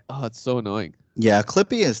just like, oh, it's so annoying. Yeah,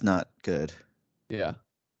 Clippy is not good. Yeah.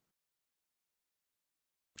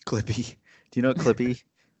 Clippy. Do you know what Clippy?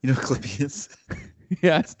 You know what Clippy is?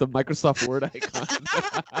 Yeah, it's the Microsoft Word icon.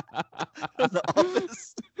 From The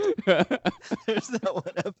Office. There's that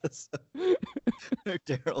one episode where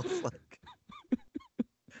Daryl's like,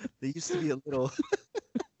 there used to be a little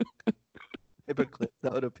paperclip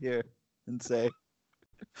that would appear and say,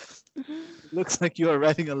 looks like you are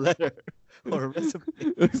writing a letter or a resume.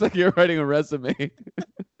 Looks like you're writing a resume.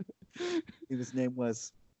 His name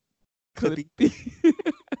was Clippy. Clippy.